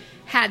daughter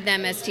had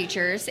them as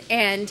teachers,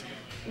 and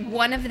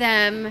one of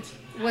them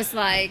was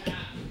like,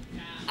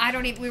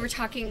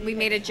 we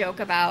made a joke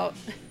about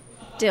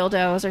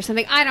dildos or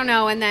something. I don't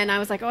know. And then I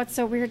was like, oh, it's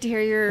so weird to hear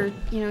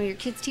your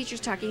kids' teachers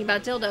talking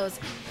about dildos.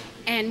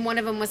 And one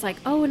of them was like,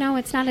 oh, no,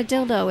 it's not a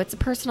dildo. It's a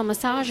personal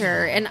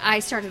massager. And I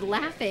started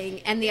laughing.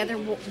 And the other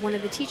one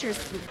of the teachers,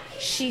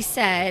 she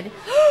said,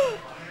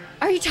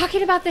 are you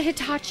talking about the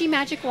Hitachi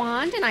magic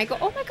wand? And I go,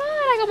 oh, my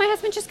God. My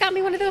husband just got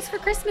me one of those for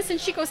Christmas. And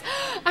she goes,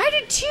 I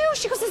did too.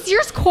 She goes, is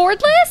yours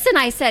cordless? And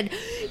I said,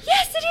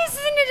 yes, it is.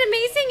 Isn't it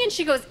amazing? And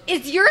she goes,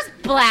 is yours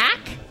black?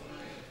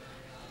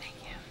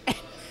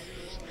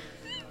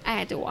 I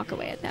had to walk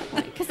away at that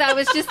point because I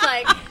was just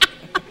like,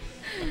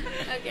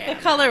 okay. The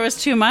color was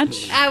too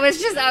much. I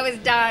was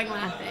dying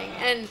laughing.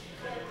 And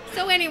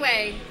so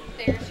anyway,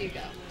 there you go.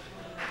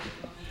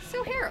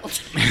 So Harold.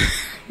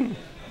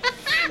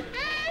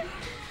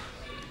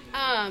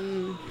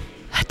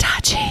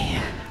 Hitachi.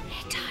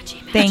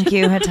 Thank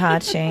you,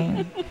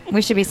 Hitachi.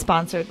 We should be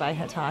sponsored by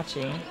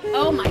Hitachi.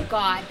 Oh my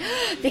God.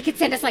 They could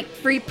send us like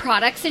free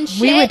products and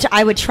shit.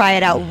 I would try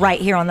it out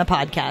right here on the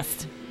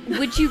podcast.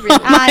 Would you really?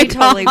 I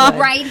totally would.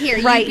 Right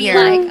here. Right You'd be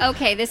here. like,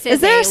 okay, this is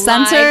there a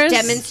sensors? live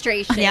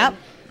demonstration Yep.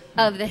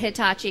 of the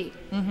Hitachi.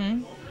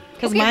 Mm-hmm.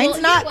 Because Okay, mine's well,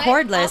 you not know what?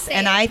 I'll cordless, say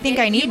and it. I think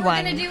If I need you were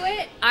one. gonna do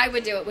it, I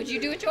would do it. Would you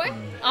do it, Joy?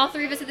 All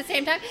 3 of us at the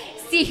same time?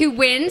 See who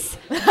wins?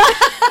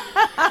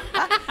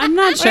 I'm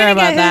not sure We're gonna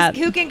about get that.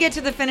 Who can get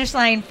to the finish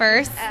line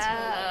first?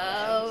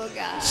 Oh,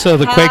 God. So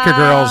the Quaker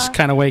girl's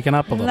kind of waking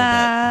up a little bit.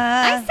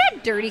 I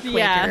said dirty Quaker.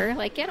 Yeah.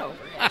 Like, get over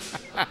it.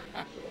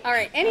 All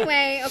right.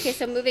 Anyway, okay,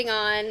 so moving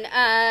on.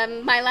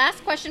 My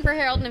last question for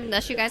Harold,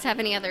 unless you guys have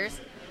any others.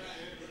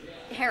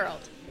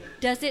 Harold,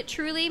 does it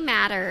truly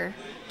matter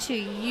to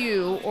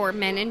you or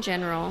men in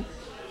general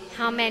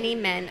how many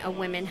men a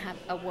woman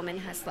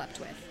has slept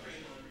with?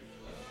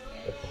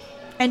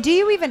 And do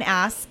you even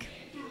ask?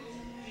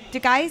 Do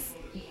guys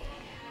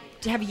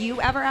have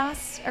you ever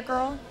asked a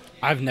girl?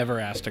 I've never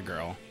asked a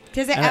girl.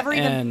 Does it ever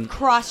even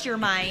cross your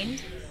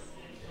mind?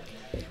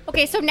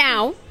 Okay, so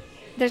now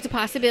there's a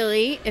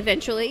possibility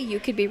eventually you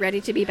could be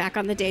ready to be back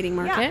on the dating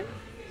market.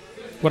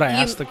 Would I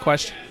ask the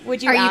question?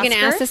 Would you? Are you going to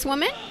ask this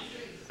woman?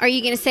 Are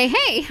you going to say,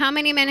 "Hey, how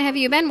many men have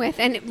you been with?"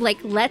 And like,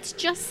 let's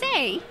just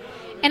say,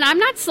 and I'm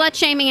not slut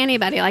shaming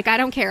anybody. Like, I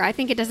don't care. I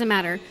think it doesn't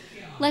matter.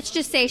 Let's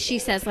just say she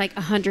says like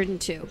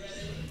 102.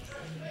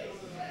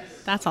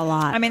 That's a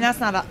lot. I mean, that's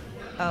not a.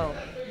 Oh.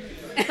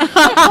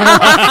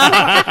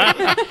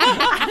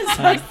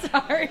 I'm so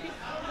sorry.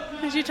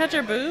 Did you touch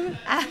her boob?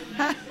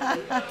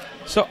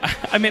 So,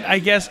 I mean, I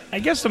guess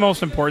the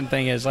most important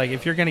thing is, like,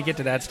 if you're going to get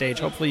to that stage,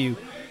 hopefully you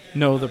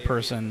know the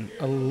person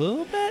a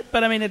little bit.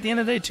 But, I mean, at the end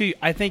of the day, too,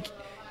 I think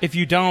if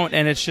you don't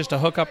and it's just a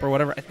hookup or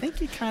whatever, I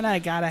think you kind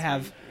of got to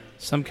have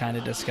some kind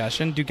of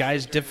discussion. Do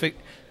guys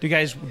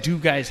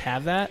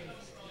have that?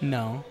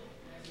 No.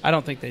 I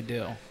don't think they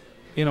do.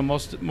 You know,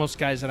 most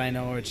guys that I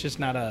know, it's just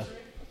not a...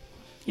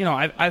 You know,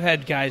 I've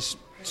had guys...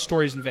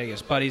 stories in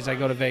Vegas. Buddies, I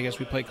go to Vegas,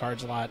 we play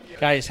cards a lot.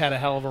 Guys had a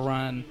hell of a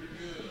run.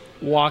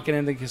 Walking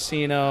in the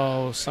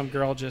casino, some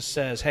girl just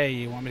says, "Hey,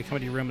 you want me to come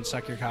into your room and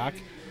suck your cock?"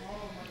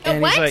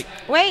 And what? he's like,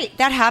 Wait,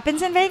 that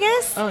happens in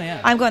Vegas? "Oh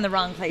yeah." I'm going the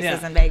wrong places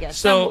Yeah. in Vegas.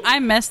 So I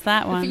missed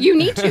that one. You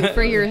need to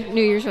for your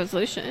New Year's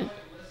resolution.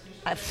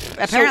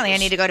 Apparently, I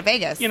need to go to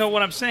Vegas. you know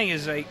what I'm saying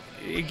is, like,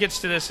 it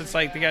gets to this. It's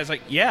like the guy's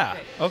like, "Yeah,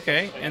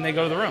 okay," and they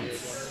go to the room.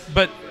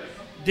 But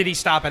did he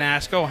stop and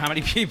ask, "Oh, how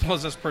many people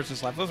has this person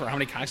slept with, or how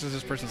many cocks has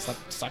this person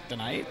sucked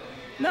tonight?"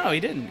 No, he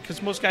didn't,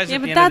 because most guys. Yeah,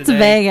 at the but end of that's the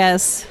day,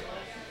 Vegas.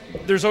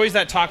 There's always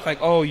that talk like,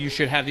 "Oh, you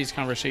should have these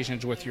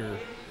conversations with your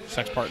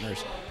sex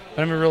partners."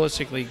 But I mean,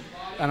 realistically,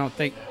 I don't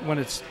think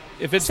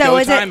if it's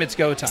go time, it's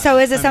go time. So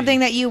is it I something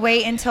mean, that you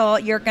wait until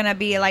you're going to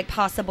be like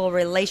possible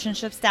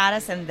relationship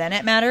status and then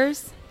it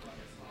matters?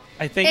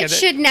 I think It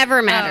should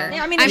never matter.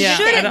 Yeah, I mean, it Yeah, I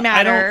shouldn't don't-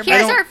 matter.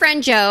 Here's don't- our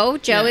friend Joe.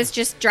 Joe Yeah. is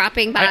just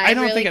dropping by. I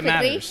don't really think it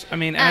quickly. matters. I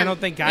mean, and I don't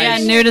think guys.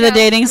 Yeah, new to the Joe,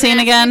 dating I'm scene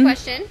gonna ask you a again.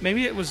 question.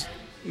 Maybe it was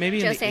in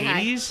Joe, the say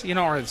hi. 80s, you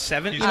know, or the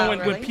 70s. You Oh, know, when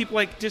really? people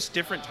like just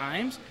different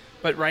times.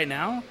 But right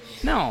now,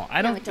 no,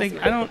 I don't it think.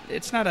 doesn't I don't.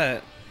 It's not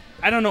a.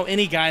 I don't know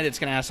any guy that's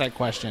going to ask that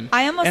question.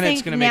 I almost and it's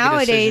think gonna make a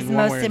nowadays decision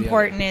one way most or the other.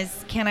 important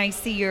is, can I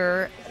see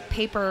your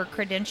paper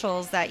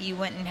credentials that you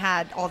went and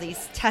had all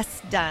these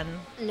tests done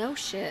No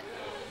shit.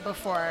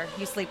 before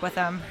you sleep with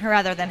them,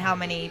 rather than how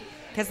many?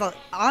 Because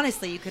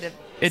honestly, you could have.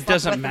 It slept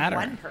doesn't with matter.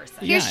 One person.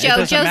 Yeah, Here's it Joe.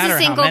 doesn't Joe's matter a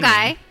how single many.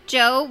 guy.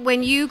 Joe,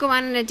 when you go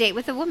on a date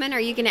with a woman, are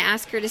you going to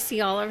ask her to see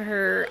all of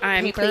her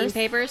clean Papers?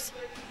 papers?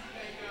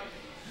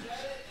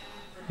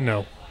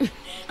 No.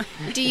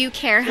 Do you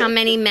care how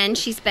many men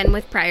she's been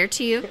with prior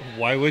to you?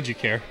 Why would you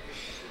care?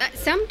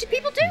 Some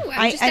people do.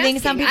 I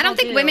think some I don't people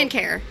think do. women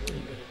care.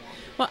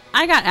 Well,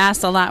 I got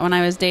asked a lot when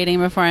I was dating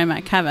before I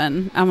met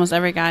Kevin. Almost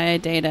every guy I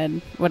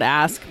dated would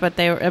ask, but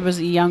it was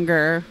a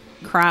younger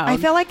crowd. I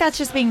feel like that's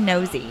just being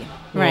nosy.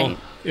 Right. Well,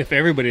 if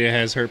everybody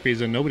has herpes,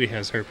 then nobody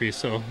has herpes.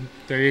 So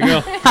there you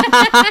go.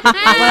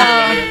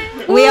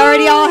 We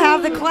already all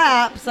have the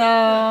clap,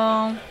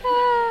 so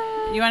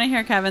You want to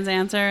hear Kevin's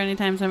answer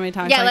anytime somebody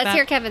talks Yeah, like let's that?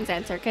 hear Kevin's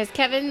answer. Because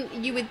Kevin,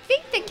 you would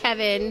think that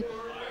Kevin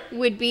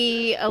would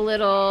be a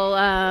little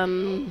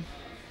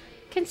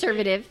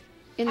conservative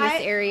in this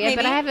area, but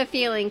maybe. I have a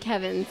feeling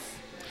Kevin's.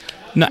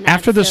 No, Not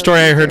after the so story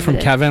I heard from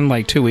conservative. Kevin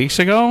like 2 weeks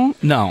ago,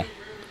 no,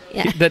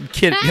 Yeah. that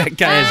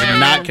guy is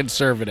not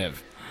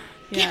conservative.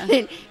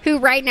 Yeah. Who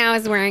right now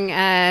is wearing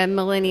a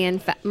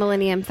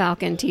Millennium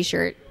Falcon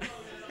T-shirt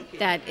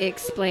that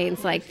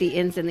explains like the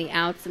ins and the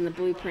outs and the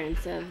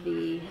blueprints of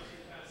the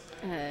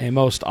A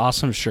most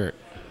awesome shirt.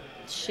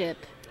 ship.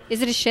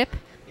 Is it a ship?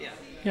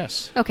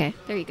 Yes. Okay,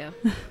 there you go.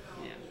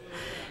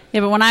 Yeah,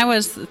 but when I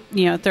was,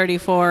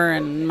 34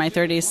 and my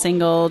 30s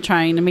single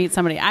trying to meet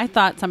somebody, I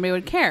thought somebody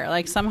would care.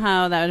 Like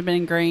somehow that would have been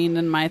ingrained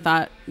in my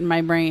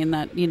brain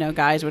that,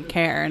 guys would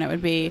care, and it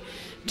would be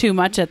too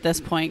much at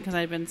this point because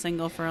I'd been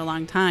single for a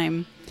long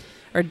time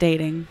or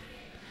dating.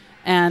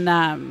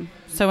 And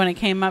so when it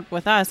came up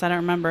with us, I don't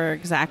remember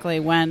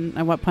exactly when,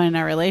 at what point in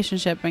our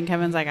relationship, and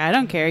Kevin's like, I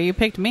don't care, you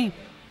picked me.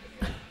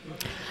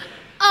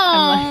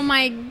 Oh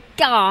my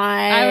god!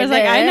 I was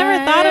like, I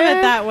never thought of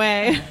it that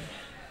way.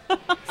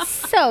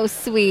 So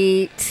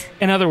sweet.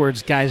 In other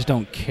words, guys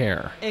don't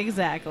care.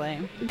 Exactly.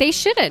 They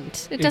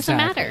shouldn't. It doesn't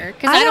Exactly. matter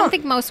because I I don't don't-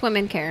 think most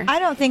women care. I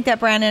don't think that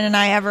Brandon and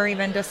I ever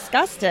even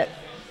discussed it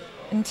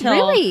until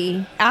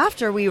Really?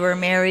 after we were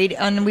married,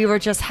 and we were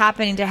just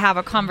happening to have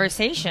a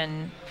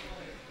conversation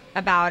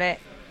about it,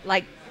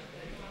 like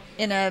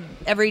in a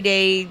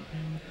everyday,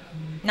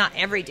 not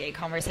everyday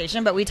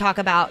conversation, but we talk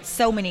about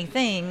so many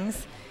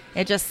things.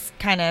 It just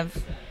kind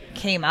of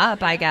came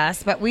up, I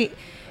guess, but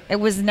it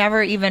was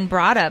never even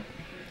brought up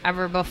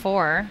ever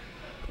before.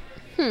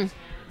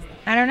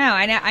 I don't know.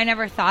 I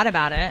never thought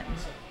about it.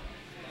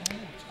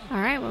 All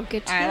right, well,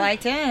 good to I know.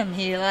 liked him.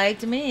 He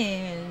liked me.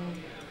 And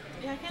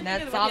Yeah, I can't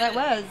that's all that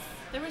was.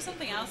 There was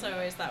something else I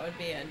always thought would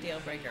be a deal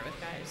breaker with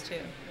guys,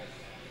 too.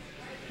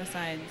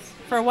 Besides,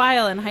 for a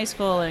while in high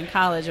school and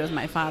college, it was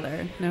my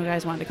father. No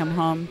guys wanted to come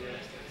home.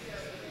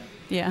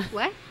 Yeah.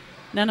 What?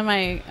 None of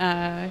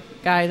my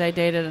guys I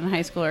dated in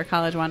high school or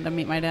college wanted to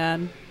meet my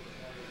dad.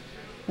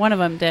 One of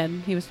them did.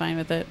 He was fine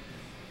with it.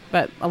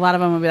 But a lot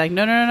of them would be like,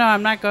 no,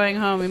 I'm not going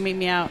home. You meet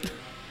me out.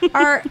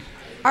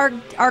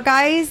 Are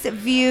guys'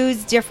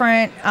 views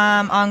different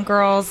on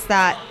girls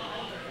that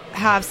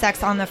have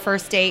sex on the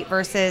first date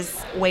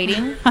versus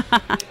waiting?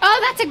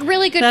 Oh, that's a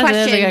really good That is a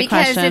question good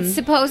because question. it's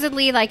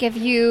supposedly like if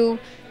you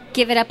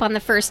give it up on the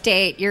first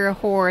date, you're a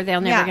whore.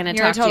 They're never going to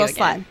you're talk a total to you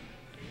again.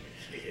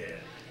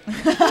 slut.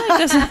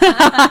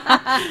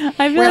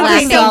 I feel We're like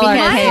laughing it's all because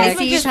archaic.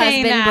 Missy's Just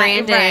saying husband that,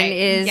 Brandon right.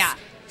 is Yeah.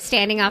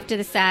 standing off to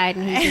the side,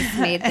 and he just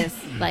made this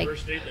like.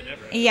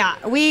 Yeah,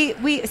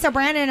 so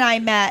Brandon and I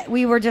met.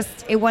 We were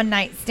just a one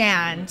night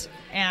stand,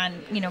 and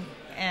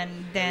and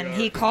then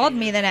he called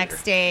me the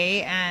next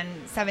day, and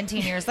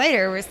 17 years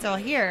later, we're still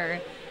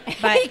here.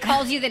 But He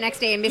calls you the next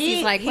day, and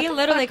Missy's like, "What he the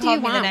literally fuck do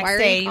you called me the want? next Why are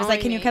day. you He was like,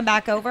 calling "Can you me?" come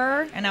back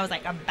over?" And I was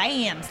like,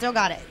 "Bam, still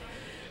got it."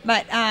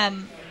 But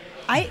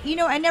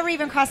I never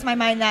even crossed my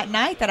mind that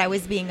night that I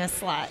was being a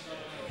slut.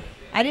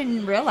 I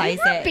didn't realize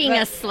You were it. being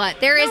a but- slut.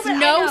 There is but I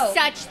no know.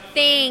 such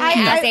thing as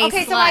a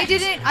okay, slut. so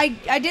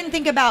I didn't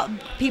think about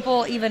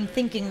people even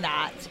thinking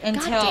that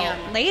until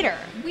Goddamn. later.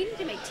 We need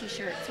to make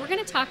T-shirts. We're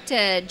going to talk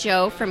to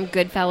Joe from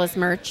Goodfellas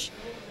Merch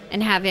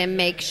and have him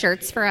make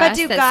shirts for But us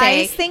do that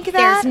guys say think that?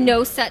 there's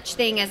no such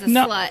thing as a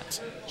No. slut.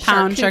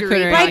 Pound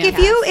charcuterie. Like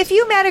podcast. if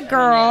you met a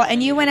girl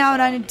and you went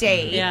out on a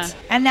date, Yeah.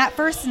 and that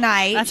first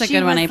night That's a she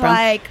good one, was April.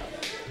 like,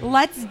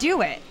 "Let's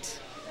do it."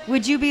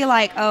 Would you be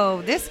like,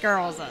 "Oh, this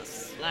girl's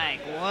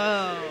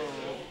whoa"?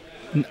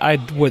 I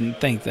wouldn't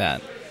think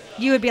that.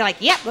 You would be like,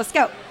 "Yep, let's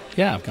go."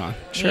 Yeah, I've gone.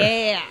 Sure.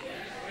 Yeah.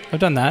 I've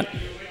done that.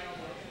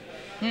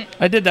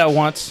 I did that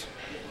once.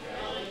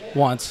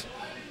 Why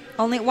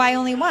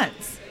only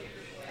once?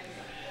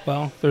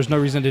 Well, there's no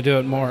reason to do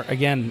it more.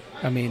 Again,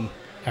 I mean,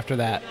 after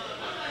that.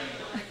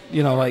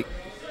 Like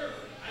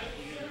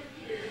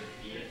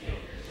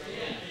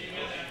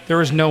there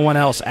was no one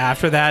else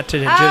after that to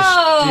just do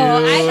I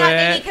thought it.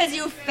 maybe because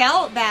you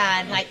felt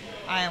bad. Like,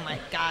 oh my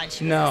God,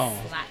 she was No.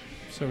 a slut.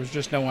 So there was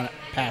just no one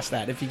past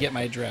that, if you get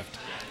my drift.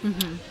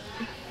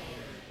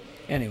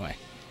 Anyway.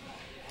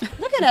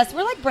 Look at us.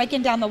 We're like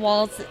breaking down the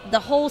walls, the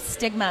whole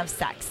stigma of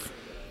sex.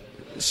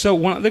 So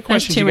one of the There's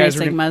questions too you many guys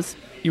stigmas.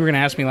 you were going to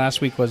ask me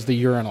last week was the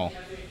urinal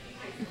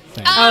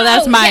thing. Oh,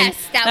 that's mine. Yes,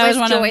 that was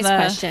one Joy's of the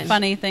question.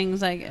 funny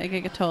things I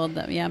get told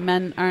that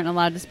men aren't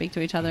allowed to speak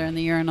to each other in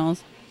the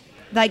urinals.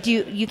 Like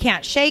you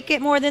can't shake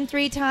it more than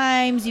 3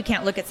 times. You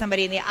can't look at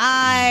somebody in the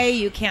eye.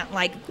 You can't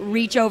like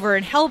reach over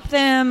and help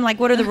them. Like,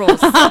 what are the rules?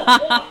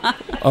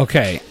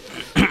 Okay.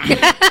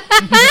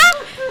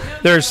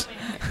 There's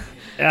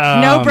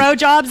No bro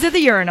jobs at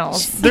the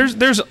urinals.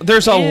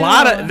 there's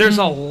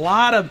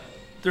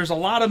a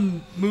lot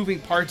of moving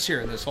parts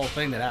here in this whole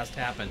thing that has to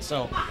happen.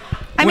 So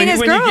I mean, as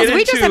when you girls, get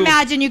we just into-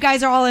 imagine you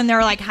guys are all in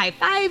there like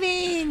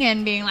high-fiving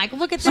and being like,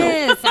 "Look at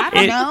this." I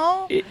don't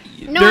know.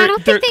 No, I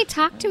don't think they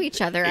talk to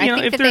each other. I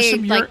think if that there's they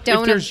some like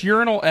don't. if there's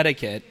urinal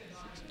etiquette,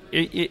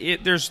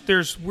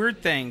 there's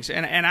weird things,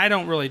 and I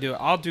don't really do it.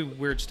 I'll do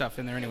weird stuff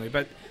in there anyway.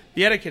 But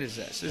the etiquette is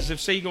this: is if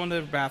say you go into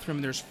the bathroom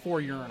and there's 4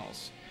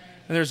 urinals,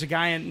 and there's a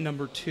guy in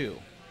number 2,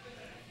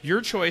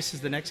 your choice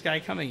as the next guy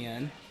coming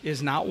in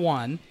is not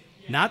 1,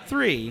 not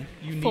 3.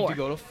 You need 4. to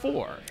go to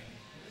 4.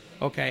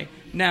 Okay.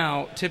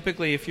 Now,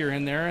 typically, if you're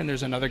in there and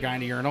there's another guy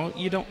in a urinal,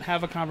 you don't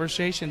have a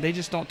conversation. They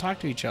just don't talk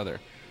to each other.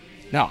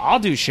 Now, I'll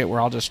do shit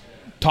where I'll just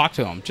talk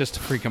to them just to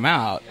freak them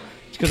out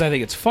because I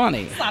think it's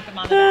funny. Slap him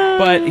on the back.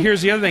 But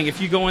here's the other thing.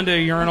 If you go into a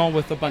urinal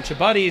with a bunch of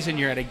buddies and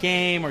you're at a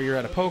game or you're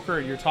at a poker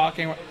and you're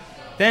talking,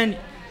 then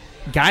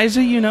guys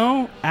that you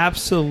know,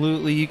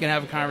 absolutely, you can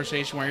have a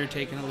conversation while you're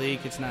taking a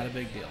leak. It's not a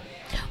big deal.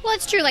 Well,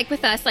 it's true. Like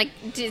with us, like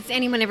does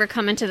anyone ever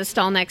come into the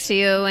stall next to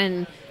you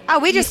and? Oh,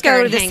 we You just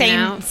go to started the hanging same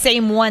out.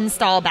 same one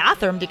stall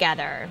bathroom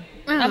together.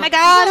 Oh. Oh my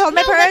God! Hold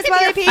my No, purse that's if while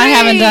I you're pee. I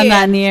haven't done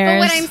that in years. But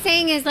what I'm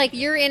saying is, like,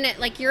 you're in it,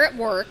 like you're at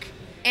work,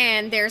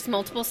 and there's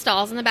multiple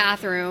stalls in the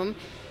bathroom,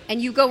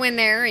 and you go in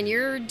there and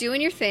you're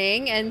doing your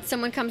thing, and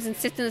someone comes and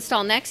sits in the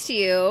stall next to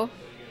you.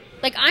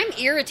 Like, I'm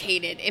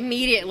irritated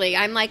immediately.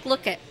 I'm like,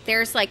 look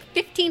there's like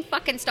 15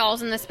 fucking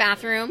stalls in this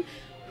bathroom,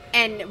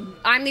 and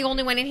I'm the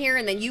only one in here,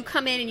 and then you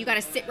come in and you got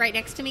to sit right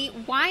next to me.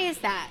 Why is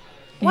that?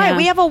 Why? Yeah.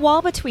 We have a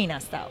wall between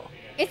us, though.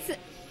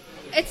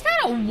 It's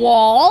not a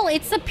wall.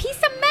 It's a piece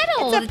of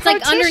metal. It's a It's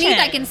like underneath. partition.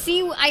 I can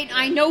see.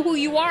 I know who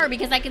you are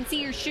because I can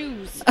see your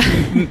shoes.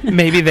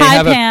 Maybe they Hi,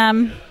 have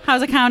Pam.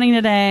 How's accounting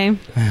today?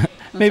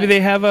 maybe they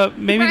have a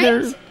maybe Right?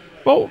 they're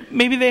well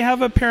maybe they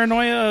have a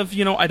paranoia of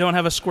I don't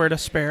have a square to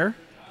spare.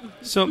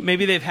 So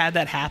maybe they've had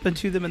that happen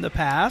to them in the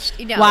past.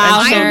 No, Wow,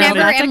 I Sarah, never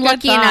that's a am good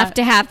lucky thought. enough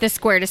to have the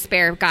square to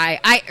spare guy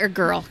or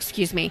girl.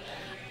 Excuse me.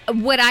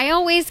 What I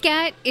always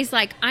get is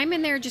like I'm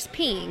in there just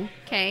peeing,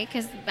 okay?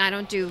 Because I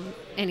don't do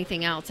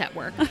anything else at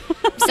work.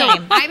 So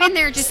Same. I'm in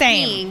there just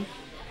Same. peeing,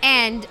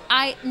 and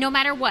no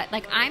matter what,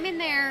 like I'm in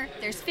there.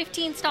 There's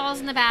 15 stalls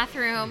in the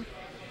bathroom.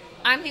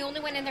 I'm the only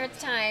one in there at the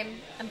time.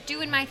 I'm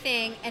doing my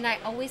thing, and I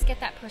always get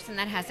that person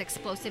that has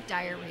explosive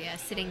diarrhea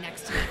sitting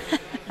next to me.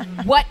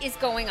 What is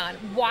going on?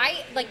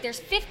 Why? Like, there's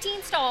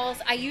 15 stalls.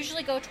 I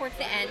usually go towards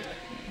the end.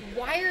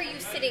 Why are you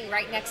sitting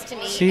right next to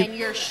me and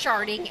you're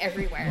sharding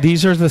everywhere?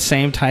 These are the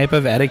same type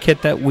of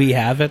etiquette that we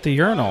have at the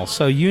urinal,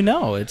 so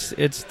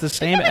it's the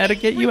same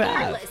etiquette you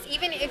have.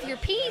 Even if you're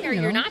peeing or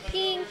you're not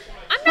peeing,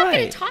 I'm not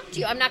going to talk to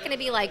you. I'm not going to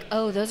be like,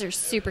 oh, those are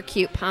super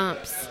cute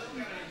pumps.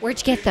 Where'd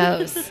you get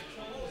those?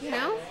 You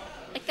know?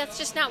 Like, that's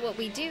just not what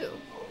we do.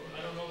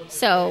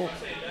 So,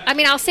 I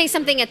mean, I'll say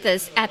something at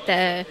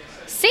the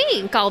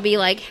sink. I'll be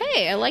like,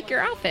 hey, I like your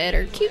outfit,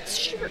 or cute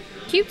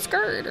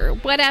skirt, or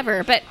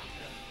whatever. But,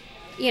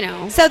 you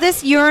know. So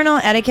this urinal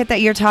etiquette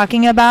that you're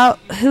talking about,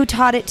 who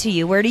taught it to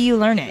you? Where do you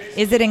learn it?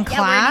 Is it in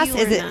class?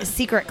 Is it a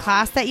secret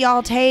class that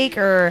y'all take?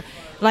 Or,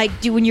 like,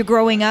 when you're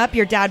growing up,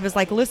 your dad was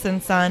like,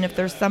 listen, son, if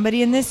there's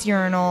somebody in this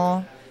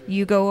urinal,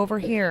 you go over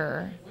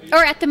here.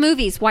 Or at the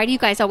movies, why do you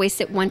guys always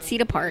sit one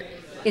seat apart?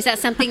 Is that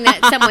something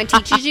that someone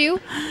teaches you?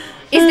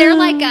 Is there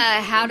like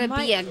a how to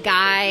be a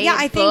guy? Yeah,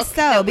 I think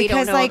so,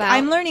 because like about?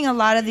 I'm learning a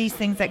lot of these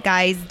things that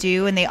guys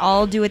do, and they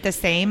all do it the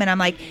same. And I'm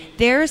like,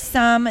 there's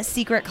some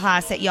secret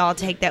class that y'all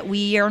take that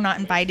we are not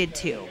invited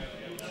to.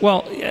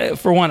 Well,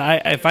 for one,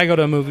 if I go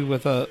to a movie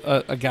with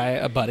a guy,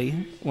 a buddy,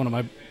 one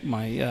of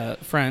my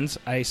friends,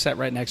 I sit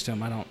right next to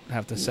him. I don't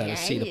have to set a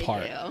seat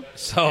apart,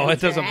 so it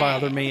doesn't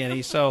bother me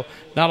any. So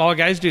not all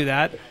guys do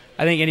that.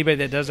 I think anybody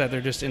that does that,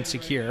 they're just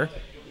insecure.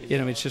 You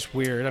know, it's just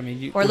weird. I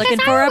mean, we're looking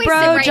for a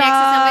bro right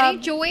job. Next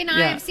to Joy and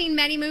I have seen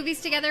many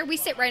movies together. We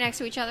sit right next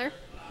to each other.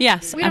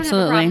 Yes, we don't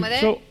absolutely. have a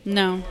problem with it.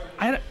 No,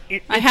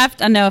 I have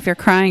to know if you're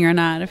crying or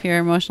not. If you're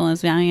emotional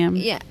as I am.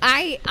 Yeah,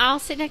 I'll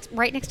sit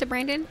right next to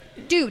Brandon.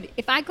 Dude,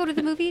 if I go to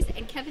the movies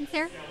and Kevin's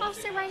there, I'll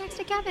sit right next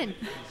to Kevin.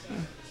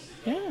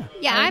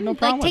 Yeah, I'm no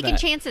like taking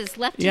chances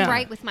left and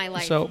right with my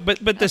life. So,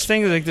 but this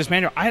thing is like this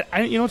manual.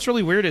 I you know what's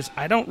really weird is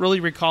I don't really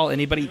recall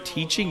anybody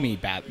teaching me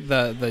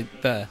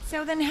the.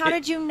 So then, how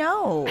did you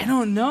know? I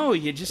don't know.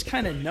 You just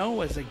kind of know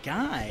as a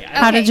guy. Okay,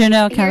 how did you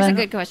know, Kevin? Here's a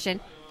good question.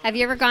 Have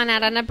you ever gone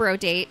out on a bro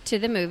date to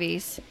the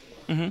movies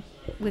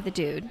with a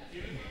dude,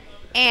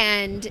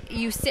 and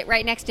you sit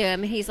right next to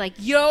him, and he's like,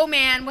 "Yo,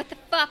 man, what the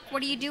fuck?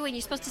 What are you doing?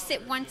 You're supposed to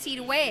sit one seat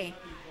away."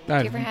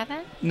 Did you ever have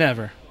that?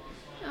 Never.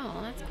 Oh,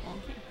 that's cool.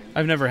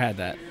 I've never had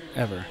that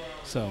ever.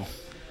 So,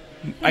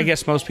 I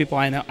guess most people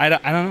I know. I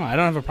don't know. I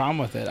don't have a problem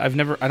with it. I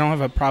don't have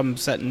a problem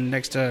sitting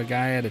next to a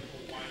guy at a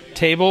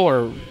table,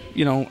 or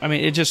you know. I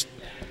mean, it just.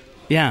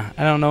 Yeah,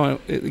 I don't know.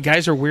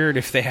 Guys are weird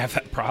if they have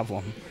that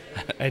problem.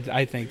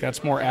 I think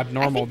that's more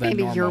abnormal than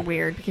maybe normal. You're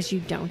weird because you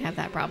don't have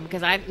that problem.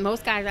 Because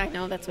most guys I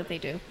know, that's what they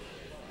do.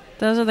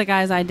 Those are the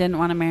guys I didn't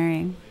want to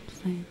marry.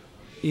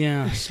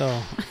 Yeah. So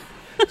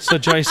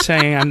Joy's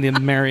saying I'm the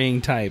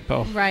marrying type.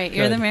 Oh, right. Good.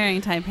 You're the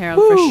marrying type,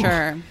 Harold, for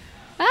sure.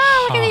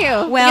 Oh, look at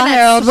you. Well,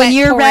 Harold, when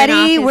you're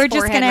ready, we're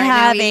just going to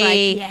have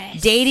a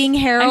Dating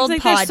Harold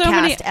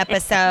podcast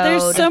episode.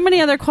 There's so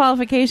many other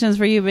qualifications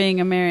for you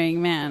being a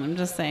marrying man. I'm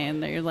just saying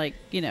that you're like,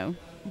 you know.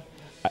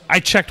 I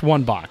checked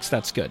one box.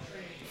 That's good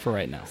for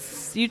right now.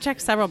 You checked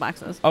several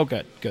boxes. Oh,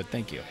 good. Good.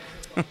 Thank you.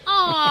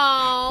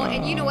 Oh,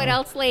 and you know what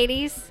else,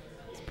 ladies?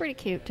 It's pretty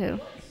cute, too.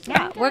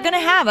 Yeah, we're going to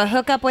have a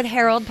Hook Up with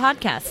Harold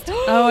podcast.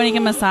 Oh, and you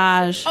can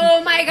massage.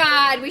 Oh, my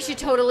God. We should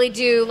totally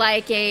do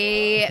like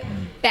a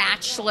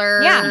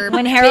Bachelor. Yeah,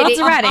 when Harold's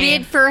ready.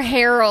 Bid for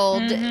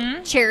Harold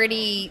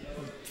charity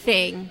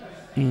thing.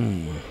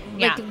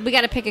 Like, we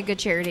got to pick a good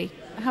charity.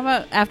 How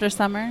about after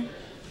summer?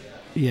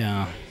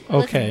 Yeah.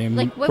 Okay. Listen,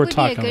 like, what we're would be a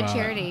talking good about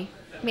charity?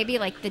 Maybe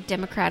like the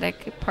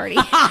Democratic Party.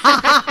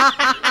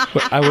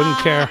 I wouldn't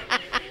care.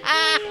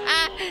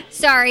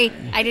 Sorry,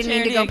 I didn't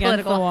mean to go Against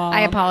political. the wall.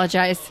 I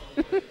apologize.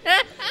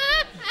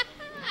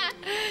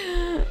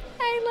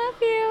 I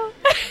love you.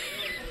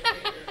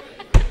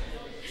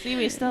 See,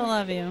 we still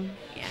love you.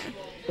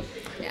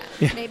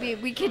 Yeah. Maybe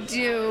we could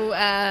do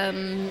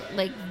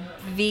like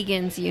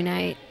Vegans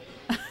Unite.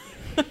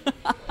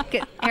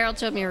 Harold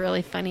showed me a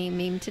really funny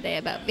meme today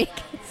about vegans.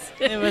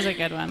 It was a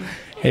good one.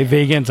 Hey,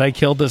 vegans, I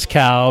killed this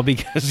cow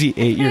because he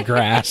ate your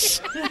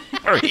grass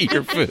or ate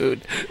your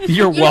food.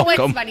 You're welcome. You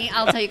know what's funny?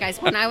 I'll tell you guys.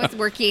 When I was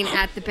working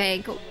at the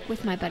bank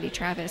with my buddy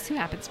Travis, who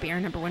happens to be our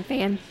 #1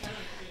 fan,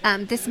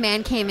 this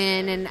man came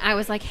in and I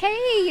was like,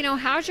 hey, you know,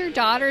 how's your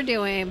daughter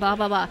doing? Blah,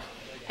 blah, blah.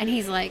 And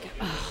he's like,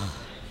 oh,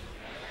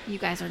 you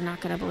guys are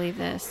not going to believe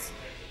this.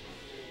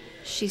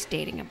 She's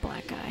dating a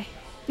black guy.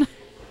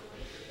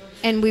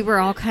 And we were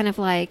all kind of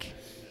like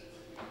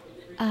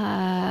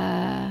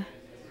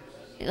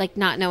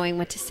not knowing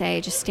what to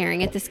say, just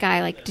staring at this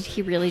guy. Like, did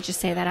he really just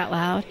say that out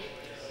loud?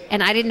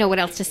 And I didn't know what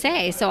else to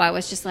say. So I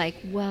was just like,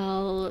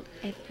 well,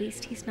 at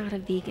least he's not a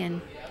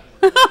vegan.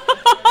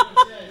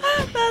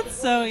 That's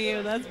so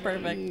you. That's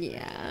perfect.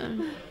 Yeah.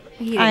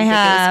 He didn't think it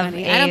was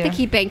funny. I don't think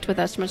he banked with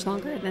us much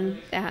longer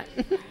than that.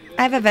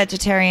 I have a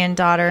vegetarian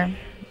daughter.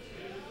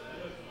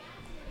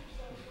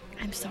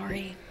 I'm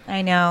sorry.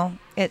 I know.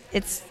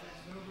 It's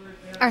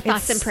our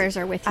thoughts and prayers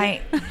are with you.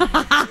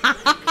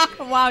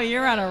 Wow,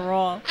 you're on a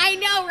roll. I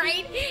know,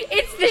 right?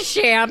 It's the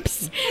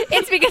champs.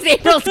 It's because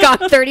April's gone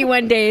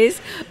 31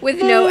 days with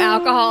no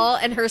alcohol,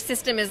 and her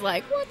system is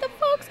like, what the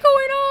fuck's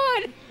going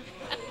on?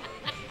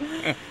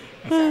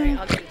 Sorry,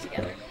 I'll get it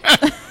together.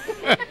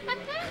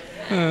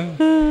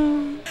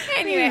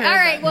 Anyway, all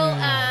right.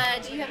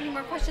 Well, do you have any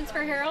more questions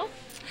for Harold?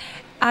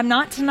 I'm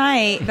not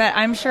tonight, but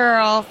I'm sure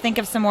I'll think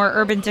of some more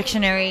Urban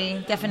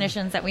Dictionary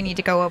definitions that we need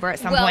to go over at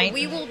some point.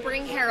 We will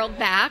bring Harold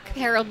back.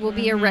 Harold will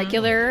be a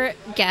regular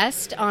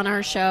guest on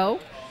our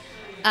show.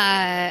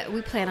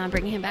 We plan on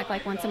bringing him back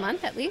like once a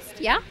month at least.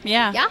 Yeah?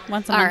 Yeah. Yeah?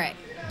 Once a All month. right.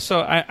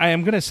 So I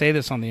am going to say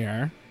this on the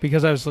air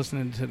because I was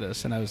listening to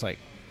this and I was like,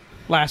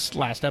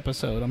 last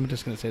episode, I'm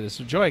just going to say this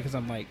to Joy because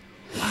I'm like,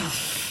 wow,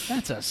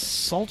 that's a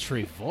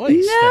sultry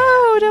voice.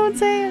 No, don't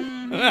say it.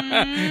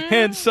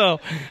 And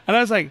I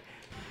was like,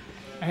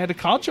 I had to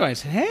call Joy. I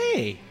said,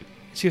 hey.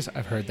 She goes,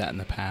 I've heard that in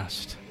the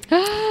past. You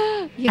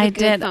have I a good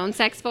did. phone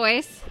sex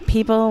voice.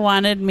 People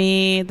wanted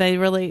me.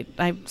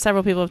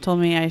 Several people have told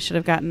me I should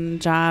have gotten a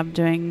job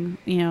doing,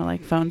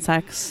 like phone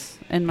sex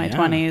in my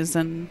 20s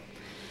and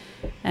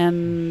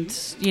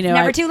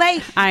Never too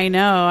late. I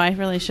know. I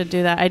really should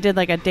do that. I did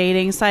like a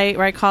dating site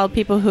where I called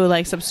people who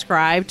like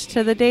subscribed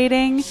to the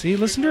dating. See,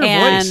 listen to her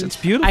and voice. It's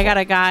beautiful. I got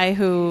a guy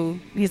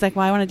he's like,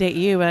 well, I want to date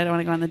you, but I don't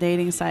want to go on the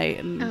dating site.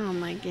 And Oh,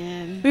 my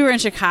God. we were in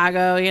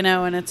Chicago,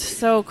 and it's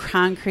so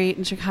concrete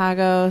in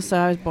Chicago, so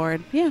I was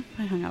bored. Yeah,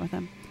 I hung out with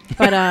him.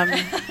 But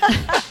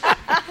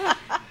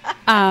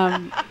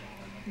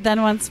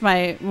then once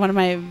one of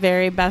my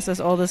very bestest,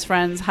 oldest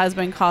friends'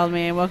 husband called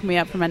me and woke me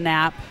up from a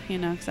nap,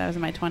 because I was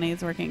in my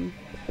 20s working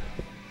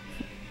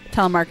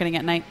telemarketing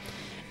at night.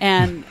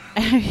 And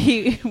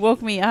he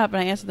woke me up,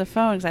 and I answered the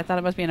phone because I thought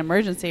it must be an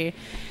emergency.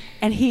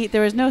 And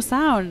there was no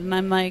sound. And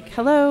I'm like,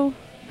 hello,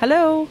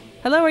 hello,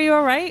 hello, are you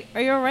all right?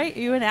 Are you all right? Are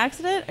you in an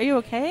accident? Are you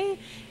okay? And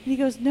he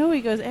goes, no. He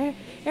goes,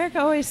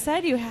 Erica always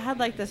said you had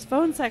like this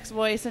phone sex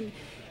voice, and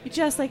you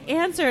just like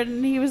answered.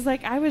 And he was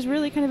like, I was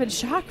really kind of in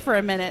shock for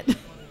a minute.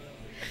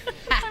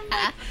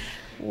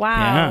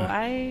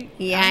 Wow.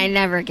 Yeah. I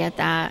never get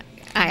that.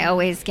 I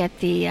always get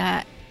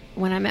the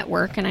when I'm at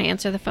work and I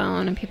answer the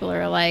phone and people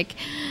are like,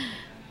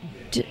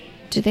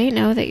 do they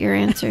know that you're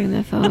answering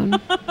the phone?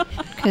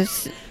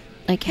 Because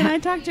can I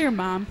talk to your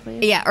mom,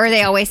 please? Yeah, or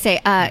they always say,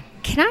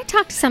 can I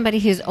talk to somebody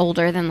who's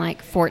older than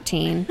like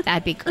 14?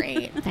 That'd be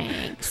great.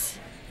 Thanks.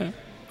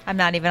 I'm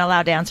not even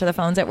allowed to answer the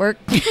phones at work.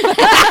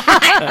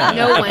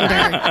 No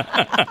wonder.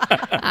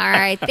 All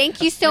right.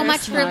 Thank you so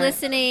much smart. for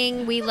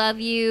listening. We love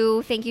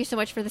you. Thank you so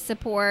much for the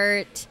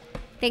support.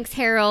 Thanks,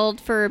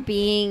 Harold, for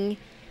being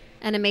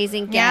an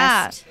amazing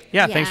guest.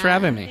 Yeah, thanks for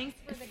having me.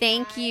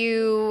 Thank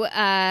you,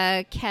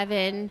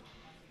 Kevin,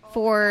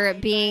 for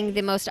being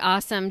the most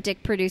awesome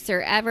dick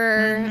producer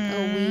ever.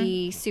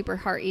 We super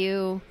heart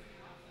you.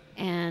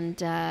 And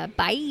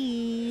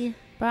bye.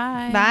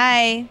 Bye.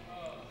 Bye.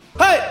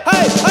 Hey,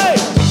 hey,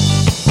 hey!